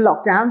to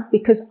lockdown,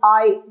 because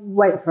I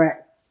went for it.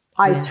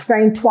 I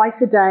trained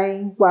twice a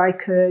day where I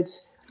could.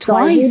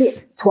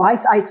 Twice.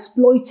 I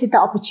exploited that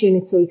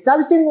opportunity because I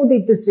was doing all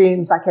the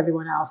Zooms like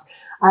everyone else.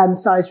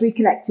 So I was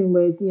reconnecting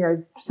with,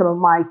 some of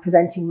my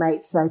presenting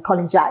mates. So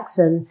Colin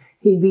Jackson,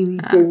 we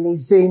was doing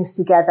these Zooms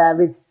together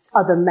with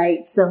other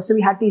mates. So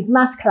we had these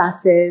mass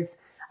classes.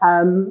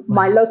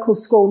 My local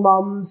school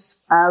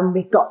moms,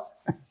 we got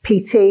a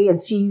PT, and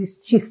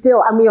she's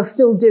still, and we are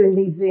still doing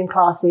these Zoom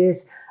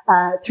classes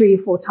 3 or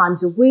 4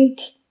 times a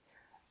week.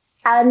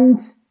 And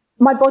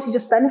my body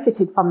just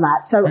benefited from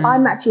that. So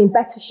I'm actually in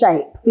better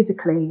shape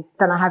physically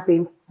than I have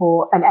been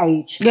for an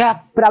age. Yeah.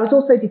 But I was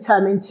also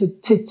determined to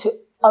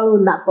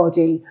own that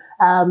body.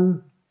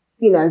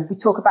 We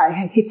talk about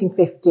hitting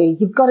 50.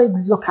 You've got to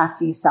look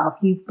after yourself.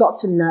 You've got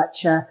to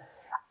nurture.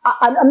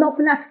 I'm not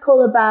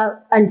fanatical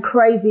about and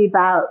crazy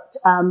about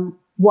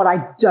what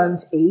I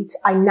don't eat.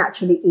 I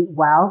naturally eat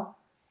well.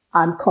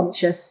 I'm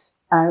conscientious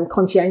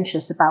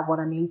about what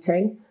I'm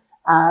eating.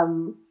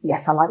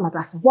 Yes, I like my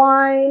glass of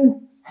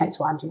wine. Hence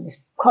why I'm doing this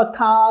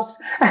podcast.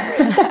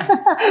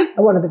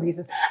 One of the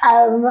reasons.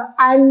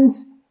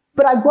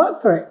 But I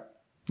work for it.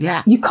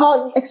 Yeah. You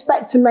can't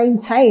expect to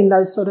maintain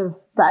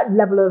that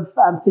level of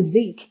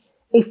physique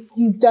if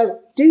you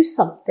don't do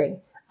something.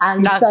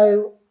 And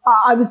so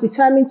I was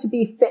determined to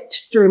be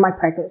fit during my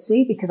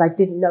pregnancy because I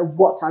didn't know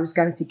what I was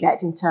going to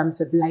get in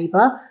terms of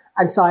labor.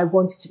 And so I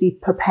wanted to be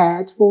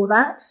prepared for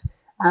that.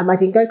 I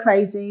didn't go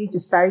crazy,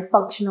 just very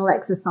functional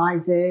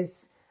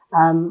exercises.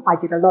 I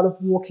did a lot of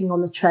walking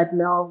on the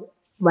treadmill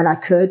when I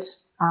could.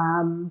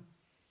 And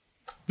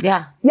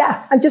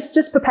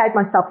just prepared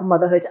myself for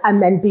motherhood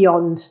and then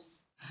beyond.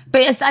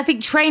 But yes, I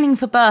think training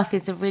for birth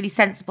is a really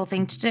sensible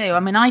thing to do. I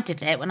mean, I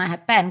did it when I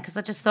had Ben because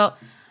I just thought,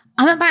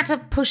 I'm about to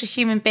push a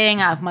human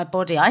being out of my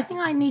body. I think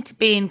I need to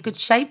be in good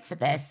shape for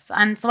this.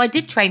 And so I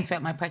did train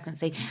throughout my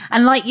pregnancy.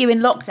 And like you in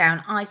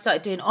lockdown, I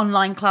started doing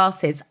online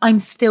classes. I'm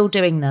still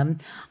doing them.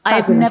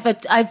 I've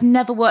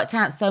never worked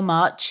out so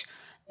much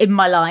in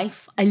my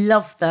life. I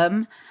love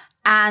them.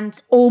 And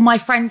all my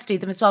friends do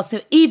them as well.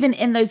 So even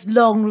in those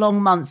long,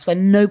 long months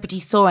when nobody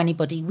saw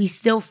anybody, we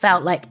still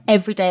felt like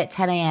every day at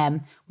 10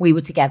 a.m. we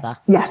were together.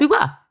 Yes, we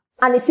were.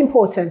 And it's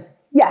important.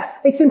 Yeah,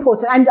 it's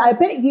important. And I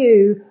bet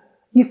you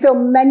feel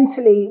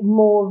mentally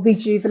more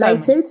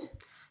rejuvenated.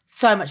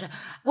 So much.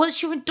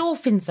 Once your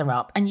endorphins are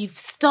up and you've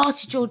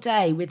started your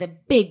day with a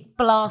big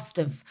blast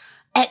of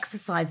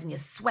exercise and you're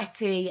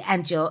sweaty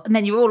and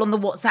then you're all on the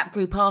WhatsApp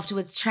group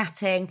afterwards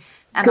chatting.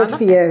 And good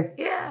for you.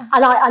 Yeah.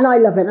 And I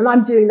love it. And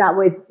I'm doing that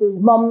with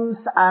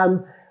mums,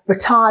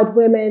 retired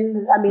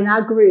women. I mean,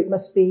 our group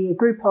must be a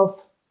group of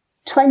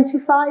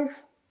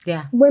 25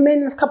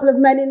 women, a couple of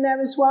men in there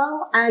as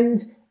well.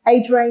 And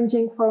age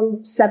ranging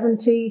from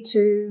 70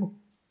 to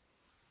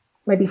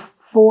maybe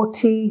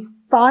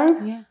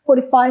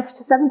 45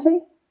 to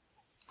 70.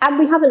 And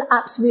we have an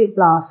absolute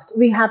blast.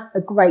 We have a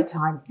great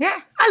time. Yeah,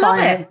 I love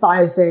it.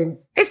 Via Zoom.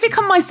 It's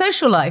become my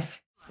social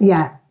life.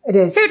 Yeah, it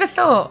is. Who'd have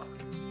thought?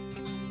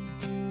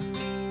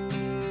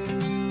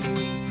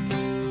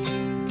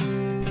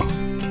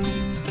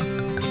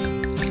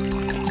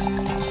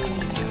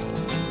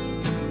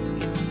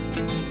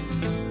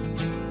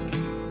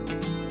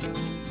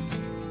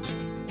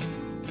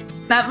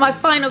 Now, my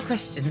final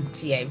question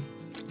to you.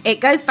 It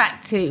goes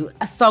back to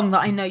a song that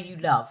I know you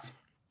love.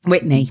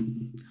 Whitney,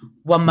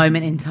 One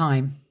Moment in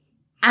Time.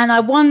 And I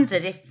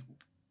wondered if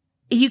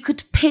you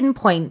could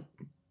pinpoint,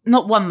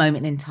 not one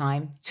moment in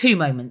time, 2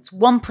 moments,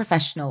 one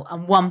professional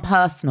and one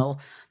personal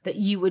that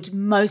you would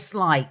most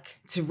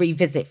like to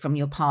revisit from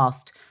your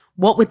past.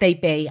 What would they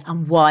be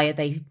and why are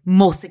they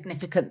more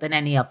significant than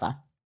any other?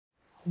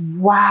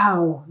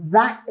 Wow,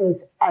 that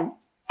is an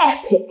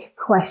epic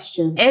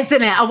question.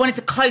 Isn't it? I wanted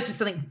to close with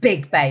something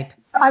big, babe.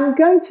 I'm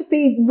going to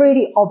be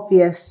really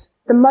obvious.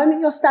 The moment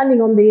you're standing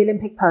on the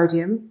Olympic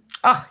podium,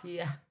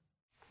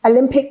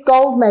 Olympic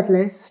gold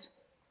medalist,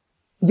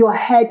 your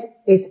head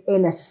is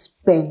in a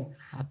spin.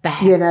 I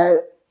bet.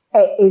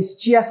 It is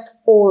just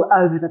all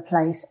over the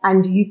place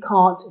and you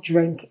can't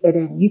drink it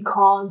in. You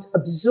can't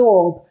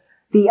absorb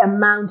the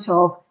amount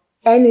of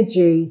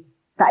energy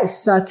that is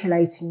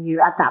circulating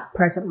you at that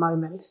present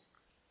moment.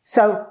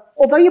 So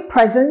although you're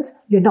present,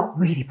 you're not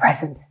really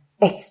present.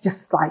 It's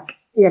just like,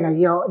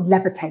 you're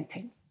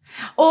levitating.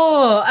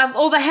 Oh,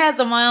 all the hairs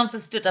on my arms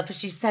have stood up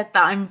as you said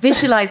that. I'm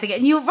visualizing it.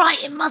 And you're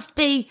right. It must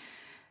be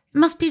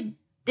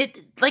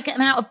like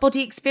an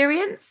out-of-body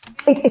experience.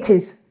 It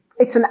is.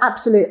 It's an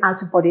absolute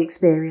out-of-body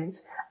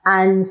experience.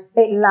 And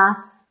it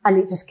lasts and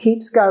it just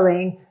keeps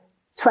going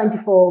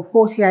 24,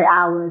 48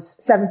 hours,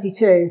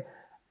 72.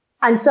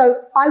 And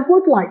so I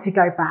would like to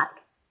go back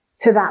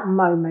to that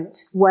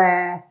moment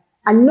where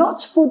And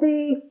not for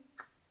the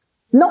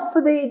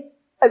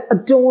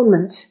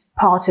adornment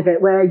part of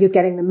it where you're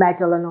getting the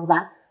medal and all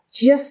that,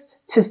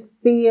 just to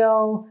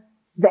feel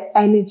the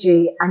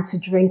energy and to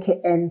drink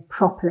it in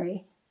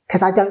properly.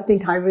 Because I don't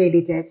think I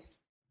really did.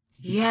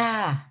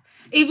 Yeah.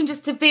 Even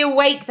just to be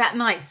awake that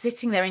night,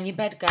 sitting there in your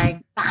bed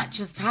going, that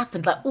just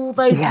happened. Like all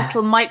those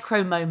little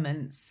micro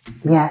moments.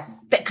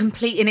 Yes. That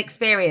complete an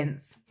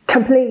experience.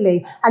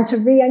 Completely. And to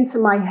re-enter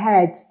my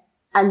head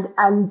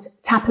and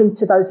tap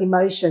into those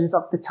emotions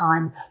of the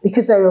time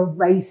because they were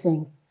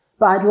racing.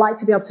 But I'd like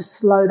to be able to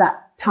slow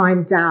that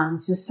time down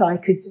just so I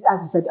could,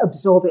 as I said,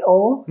 absorb it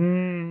all.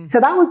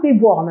 So that would be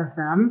one of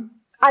them.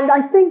 And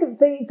I think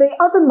the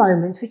other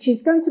moment, which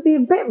is going to be a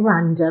bit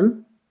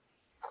random,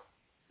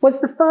 was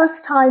the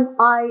first time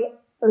I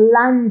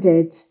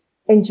landed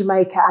in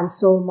Jamaica and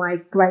saw my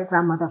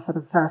great-grandmother for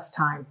the first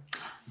time.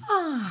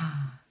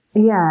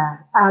 Yeah,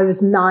 I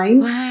was 9.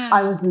 Wow.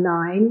 I was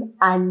 9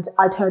 and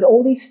I'd heard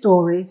all these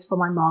stories from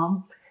my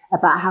mom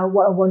about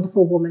what a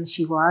wonderful woman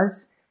she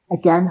was.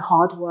 Again,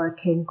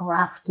 hardworking,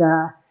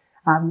 grafter.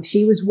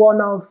 She was one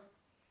of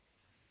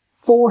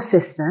 4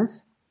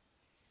 sisters.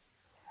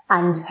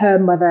 And her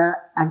mother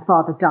and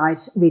father died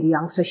really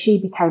young. So she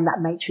became that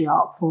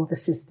matriarch for the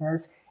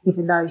sisters,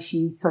 even though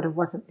she sort of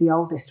wasn't the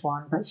oldest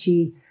one, but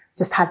she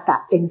just had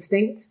that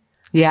instinct.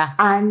 Yeah.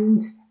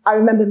 And I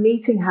remember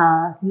meeting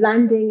her,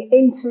 landing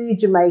into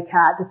Jamaica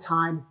at the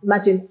time.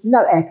 Imagine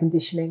no air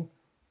conditioning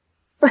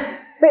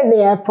in the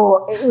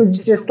airport. It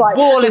was just like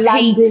wall of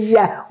landing, heat.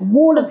 Yeah,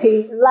 wall of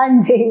heat,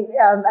 landing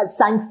at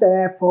Sangster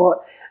Airport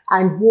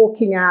and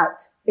walking out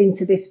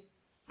into this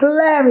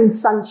glaring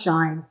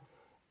sunshine.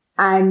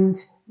 And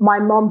my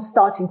mom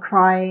started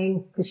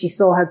crying because she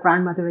saw her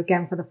grandmother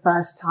again for the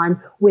first time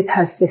with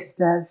her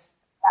sisters,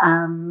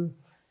 and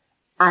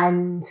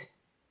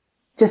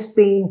just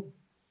being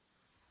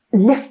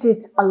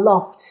lifted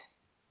aloft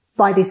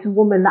by this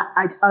woman that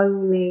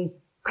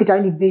could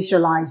only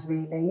visualize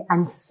really,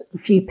 and a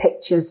few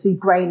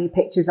grainy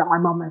pictures that my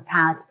mom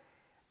had,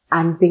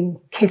 and being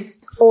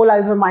kissed all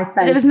over my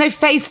face. There was no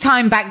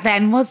FaceTime back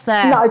then, was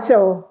there? Not at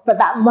all. But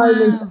that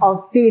moment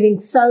of feeling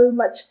so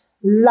much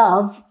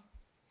love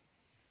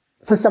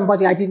for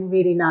somebody I didn't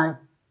really know.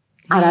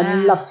 And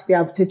I'd love to be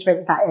able to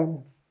drink that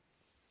in.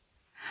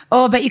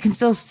 Oh, but you can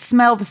still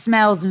smell the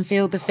smells and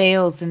feel the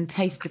feels and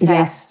taste the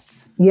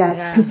tastes. Yes.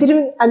 Yeah.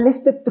 Considering, and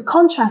the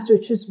contrast,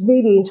 which was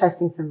really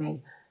interesting for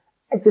me,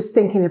 just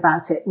thinking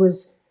about it,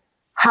 was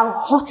how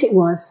hot it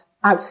was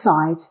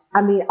outside.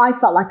 I mean, I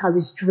felt like I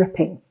was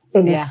dripping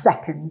in a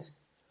second,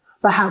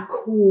 but how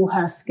cool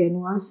her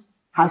skin was,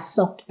 how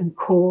soft and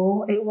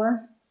cool it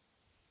was.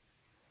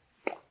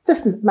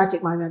 Just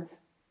magic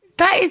moments.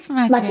 That is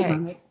magic. Magic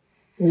moments.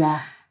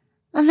 Yeah.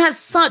 And that's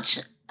such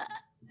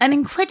an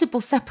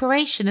incredible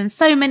separation. And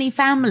so many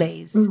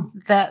families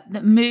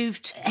that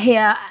moved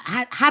here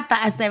had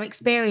that as their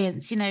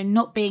experience,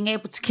 not being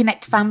able to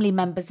connect family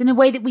members in a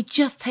way that we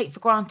just take for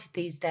granted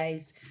these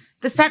days.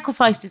 The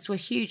sacrifices were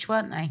huge,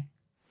 weren't they?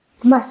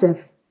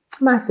 Massive.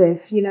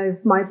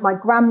 My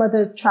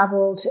grandmother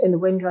travelled in the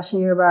Windrush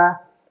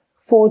era,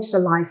 forged a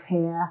life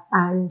here.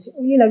 And,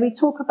 we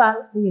talk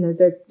about,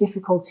 the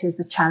difficulties,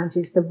 the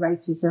challenges, the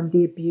racism,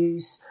 the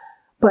abuse,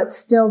 but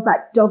still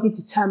that dogged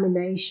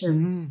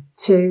determination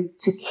to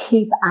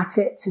keep at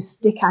it, to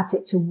stick at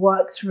it, to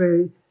work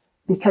through,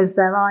 because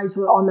their eyes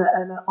were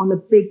on a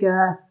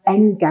bigger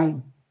end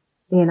game.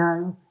 It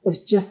was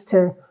just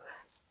to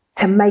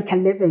make a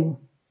living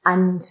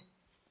and,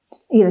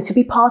 to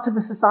be part of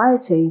a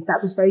society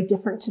that was very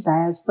different to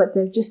theirs, but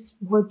they just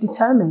were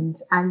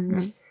determined.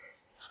 And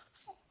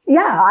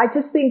I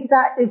just think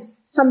that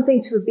is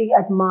something to be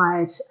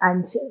admired.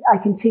 And I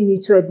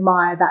continue to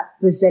admire that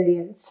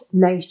resilient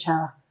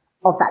nature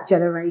of that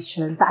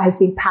generation that has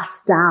been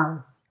passed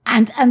down.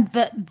 And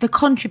the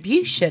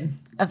contribution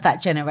of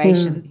that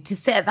generation to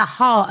sit at the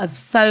heart of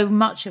so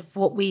much of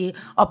what we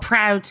are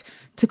proud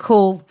to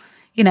call,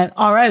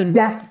 our own.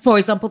 Yes. For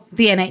example,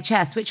 the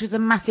NHS, which was a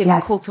massive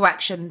call to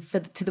action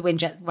to the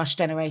Windrush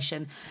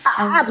generation.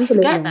 Absolutely.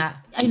 We forget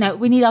that.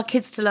 We need our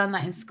kids to learn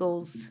that in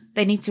schools.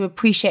 They need to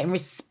appreciate and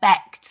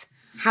respect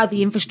how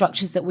the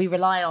infrastructures that we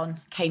rely on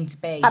came to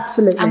be.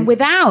 Absolutely. And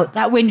without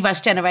that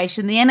Windrush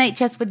generation, the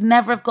NHS would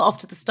never have got off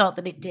to the start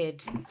that it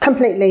did.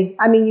 Completely.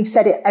 I mean, you've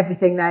said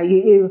everything there.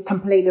 You're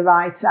completely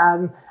right.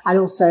 And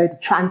also the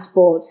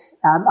transports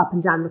up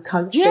and down the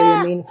country.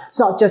 Yeah. I mean, it's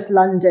not just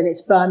London,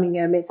 it's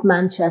Birmingham, it's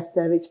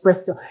Manchester, it's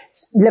Bristol,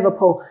 it's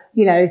Liverpool.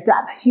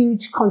 That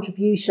huge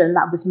contribution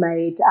that was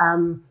made.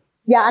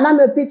 And I'm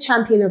a big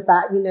champion of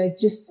that,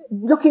 just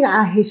looking at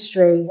our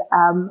history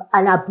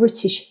and our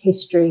British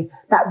history,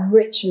 that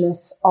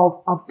richness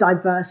of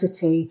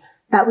diversity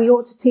that we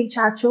ought to teach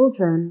our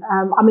children.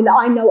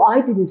 I know I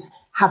didn't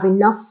have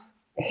enough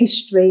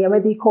history, and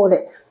whether you call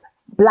it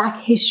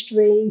Black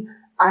history,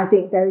 I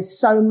think there is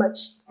so much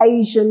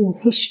Asian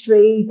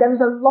history. There is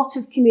a lot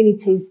of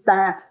communities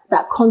there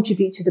that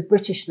contribute to the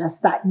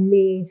Britishness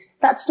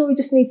that story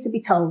just needs to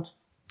be told.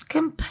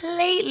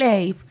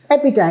 Completely.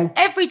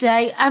 Every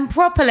day and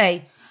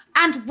properly.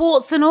 And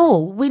warts and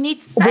all, we need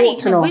to say,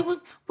 Warts and all.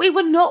 we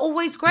were not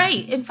always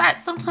great. In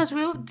fact, sometimes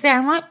we were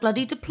downright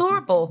bloody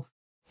deplorable.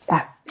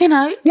 Yeah. You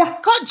know, Yeah.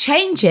 can't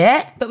change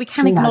it, but we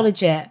can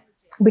acknowledge it.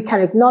 We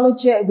can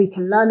acknowledge it. We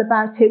can learn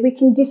about it. We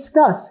can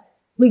discuss.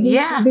 We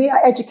need to be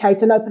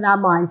educate and open our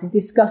minds and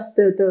discuss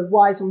the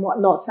whys and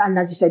whatnots. And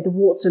as you said, the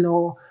warts and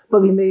all,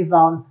 but we move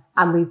on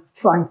and we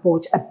try and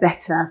forge a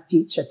better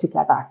future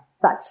together.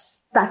 That's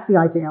the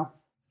ideal.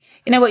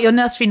 You know what? Your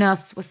nursery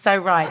nurse was so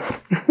right.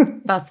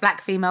 First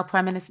black female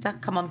prime minister.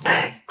 Come on,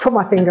 Tess. Put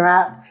my finger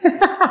out.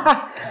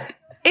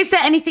 Is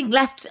there anything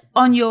left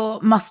on your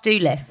must-do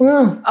list?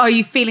 Are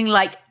you feeling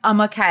like, I'm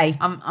okay,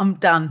 I'm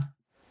done?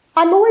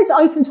 I'm always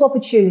open to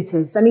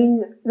opportunities. I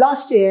mean,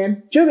 last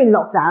year during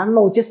lockdown,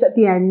 or just at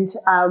the end,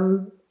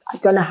 I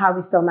don't know how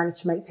we still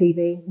managed to make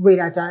TV. Really,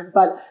 I don't.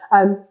 But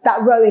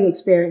that rowing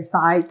experience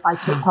that I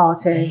took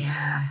part in.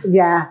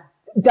 Yeah.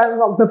 Don't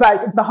rock the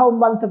boat. The whole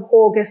month of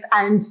August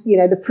and, you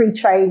know, the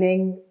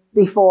pre-training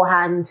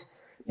beforehand,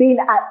 being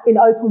in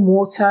open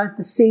water,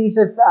 the seas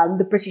of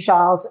the British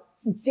Isles.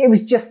 It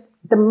was just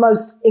the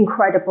most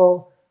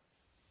incredible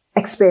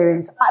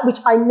experience, which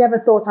I never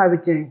thought I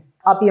would do.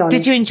 I'll be honest.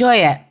 Did you enjoy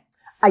it?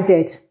 I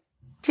did.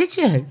 Did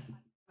you?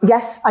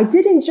 Yes, I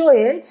did enjoy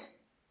it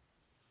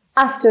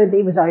after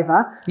it was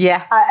over.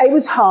 Yeah. It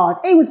was hard.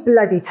 It was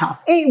bloody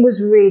tough. It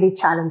was really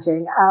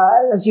challenging,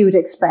 as you would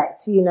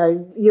expect. You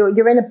know,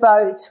 you're in a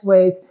boat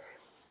with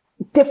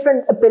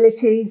different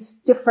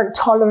abilities, different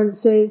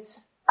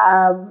tolerances.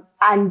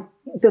 And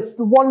the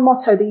one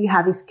motto that you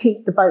have is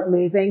keep the boat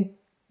moving.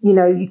 You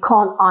know, you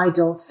can't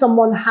idle.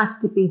 Someone has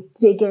to be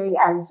digging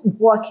and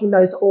working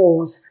those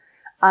oars.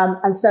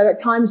 And so at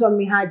times when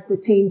we had the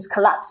teams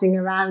collapsing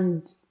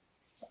around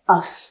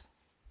us,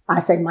 I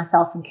say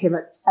myself and Kim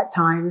at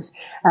times.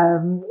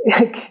 You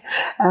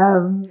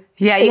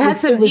had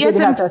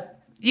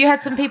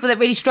some people that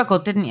really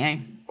struggled, didn't you?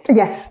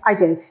 Yes, I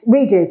did.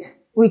 We did.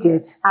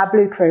 Our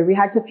Blue Crew. We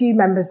had a few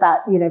members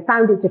that, you know,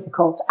 found it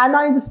difficult. And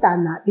I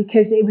understand that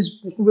because it was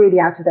really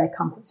out of their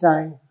comfort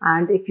zone.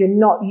 And if you're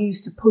not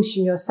used to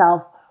pushing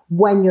yourself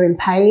when you're in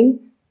pain,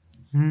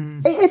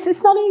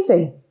 it's not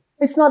easy.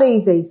 It's not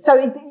easy.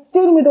 So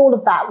dealing with all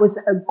of that was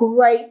a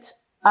great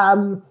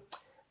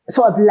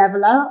sort of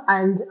leveler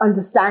and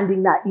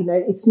understanding that, you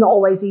know, it's not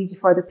always easy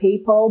for other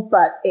people,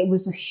 but it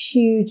was a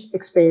huge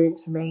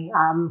experience for me.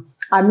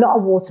 I'm not a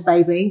water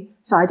baby,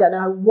 so I don't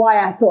know why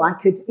I thought I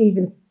could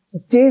even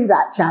do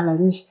that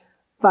challenge,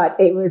 but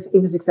it was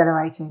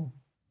exhilarating.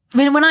 I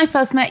mean, when I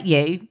first met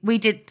you, we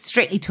did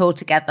Strictly Tour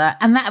together,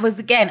 and that was,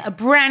 again, a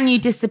brand new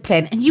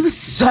discipline, and you were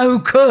so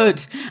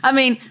good. I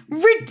mean,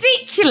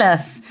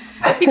 ridiculous.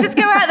 You just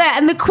go out there,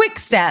 and the quick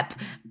step,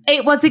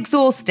 it was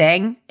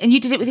exhausting, and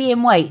you did it with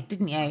Ian Waite,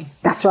 didn't you?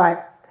 That's right.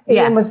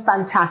 Ian was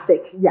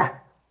fantastic, yeah.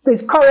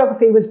 His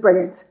choreography was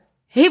brilliant.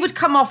 He would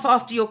come off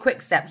after your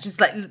quick step,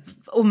 just like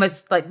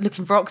almost like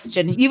looking for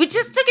oxygen. You would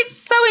just took it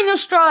so in your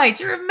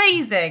stride. You're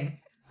amazing.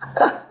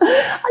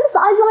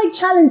 I like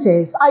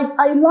challenges.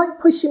 I like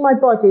pushing my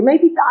body.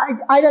 Maybe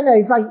I don't know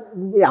if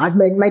I've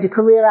made a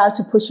career out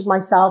of pushing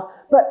myself,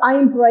 but I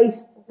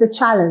embrace the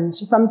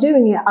challenge. If I'm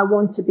doing it, I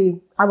want to be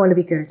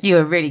good. You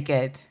are really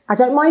good. I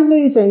don't mind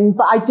losing,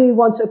 but I do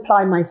want to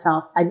apply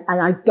myself and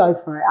I go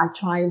for it. I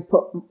try and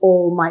put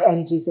all my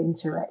energies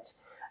into it.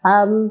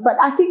 But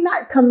I think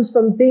that comes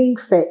from being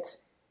fit.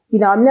 You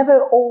know, I'm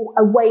never all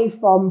away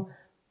from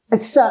a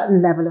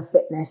certain level of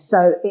fitness.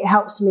 So it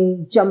helps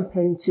me jump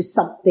into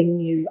something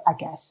new, I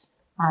guess.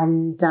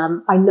 And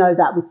I know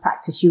that with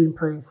practice, you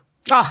improve.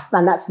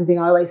 And that's the thing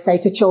I always say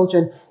to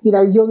children. You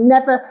know, you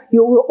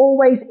will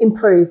always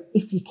improve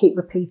if you keep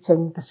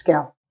repeating the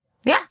skill.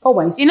 Yeah.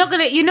 Always. You're not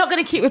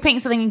gonna keep repeating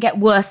something and get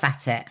worse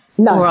at it.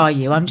 No. Or are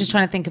you? I'm just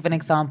trying to think of an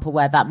example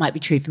where that might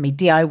be true for me.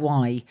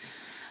 DIY.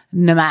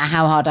 No matter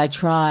how hard I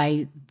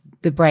try,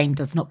 the brain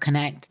does not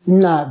connect.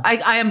 No.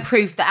 I am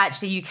proof that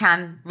actually you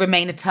can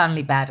remain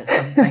eternally bad at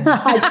something.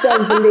 I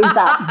don't believe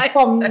that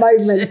for a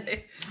moment.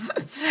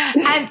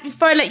 And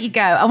before I let you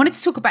go, I wanted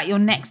to talk about your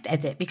next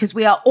edit because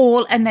we are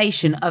all a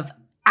nation of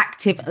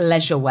active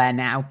leisure wear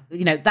now.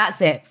 You know,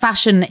 that's it.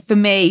 Fashion for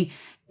me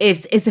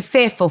is a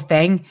fearful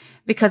thing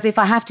because if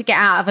I have to get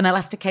out of an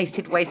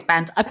elasticated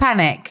waistband, I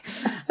panic.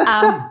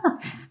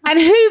 And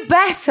who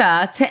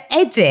better to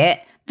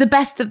edit the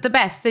best of the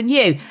best than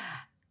you?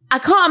 I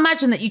can't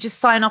imagine that you just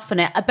sign off on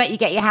it. I bet you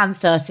get your hands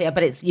dirty. I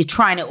bet you're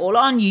trying it all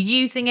on, you're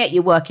using it,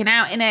 you're working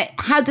out in it.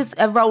 How does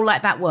a role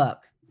like that work?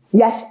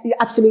 Yes,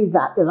 absolutely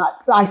that. Like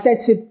I said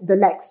to the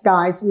next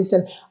guys,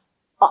 listen,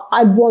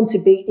 I want to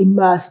be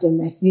immersed in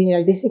this. You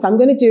know, this, if I'm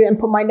going to do it and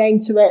put my name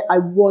to it, I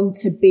want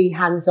to be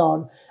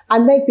hands-on.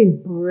 And they've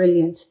been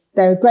brilliant.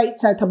 They're a great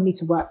company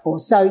to work for.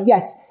 So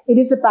yes, it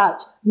is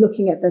about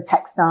looking at the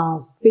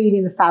textiles,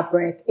 feeling the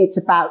fabric. It's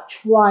about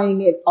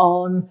trying it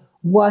on,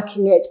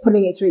 working it,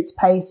 putting it through its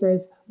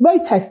paces,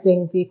 road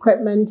testing the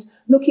equipment,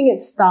 looking at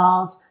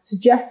styles,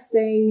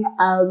 suggesting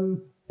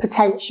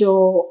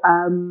potential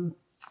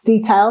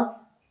detail.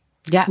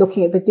 Yeah.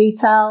 Looking at the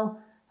detail,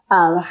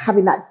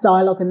 having that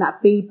dialogue and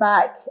that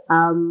feedback.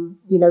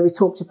 We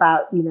talked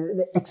about,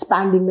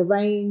 expanding the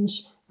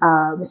range,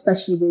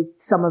 especially with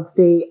some of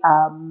the,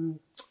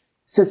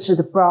 such as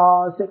the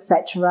bras,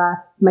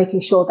 etc., making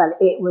sure that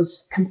it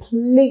was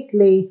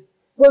completely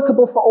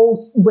workable for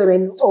all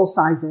women, all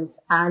sizes.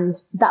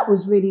 And that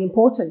was really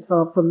important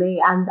for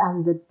me and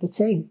the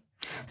team.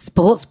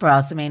 Sports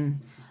bras, I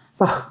mean,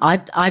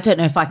 I don't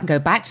know if I can go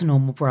back to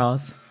normal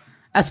bras.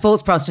 A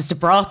sports bra is just a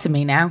bra to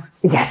me now.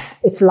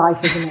 Yes, it's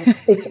life, isn't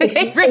it? It's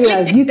It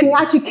really you can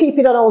actually keep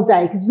it on all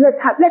day, because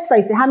let's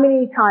face it, how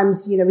many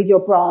times, with your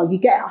bra, you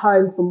get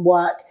home from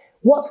work,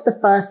 what's the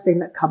first thing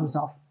that comes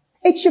off?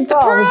 It's your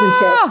bra, isn't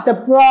it? The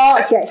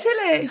bra gets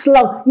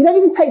slow. You don't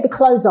even take the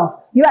clothes off.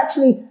 You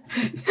actually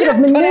sort of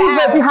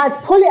maneuver behind,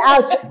 pull it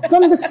out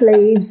from the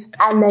sleeves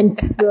and then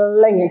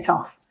sling it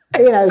off.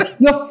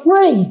 You're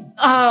free.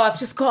 Oh, I've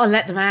just got to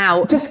let them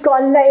out. Just got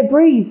to let it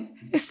breathe.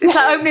 It's like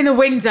opening the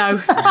window.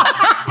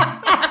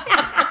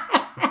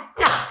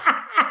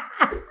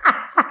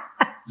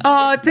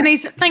 Oh,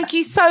 Denise, thank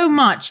you so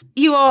much.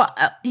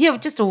 You're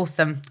just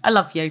awesome. I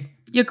love you.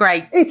 You're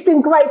great. It's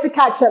been great to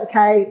catch up,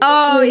 Kate.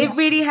 Oh, it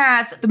really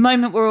has. At the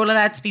moment, we're all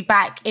allowed to be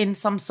back in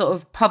some sort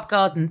of pub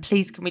garden.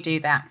 Please, can we do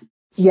that?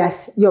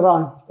 Yes, you're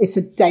on. It's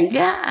a date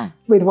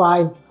with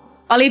wine.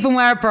 I'll even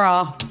wear a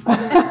bra.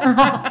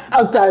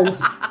 Oh, don't.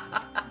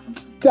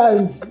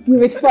 Don't. You're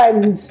with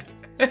friends.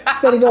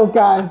 Let it all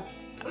go.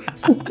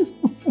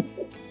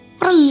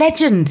 What a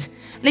legend.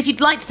 And if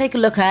you'd like to take a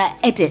look at an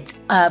edit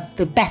of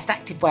the best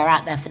activewear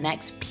out there for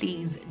Next,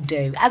 please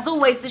do. As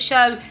always, the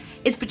show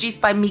is produced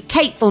by me,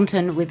 Kate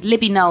Thornton, with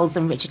Libby Knowles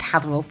and Richard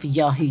Hatherall for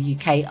Yahoo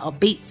UK. Our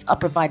beats are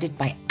provided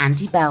by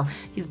Andy Bell.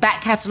 His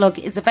back catalogue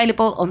is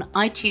available on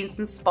iTunes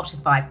and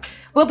Spotify.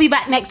 We'll be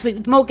back next week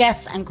with more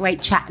guests and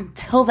great chat.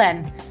 Until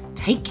then,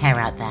 take care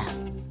out there.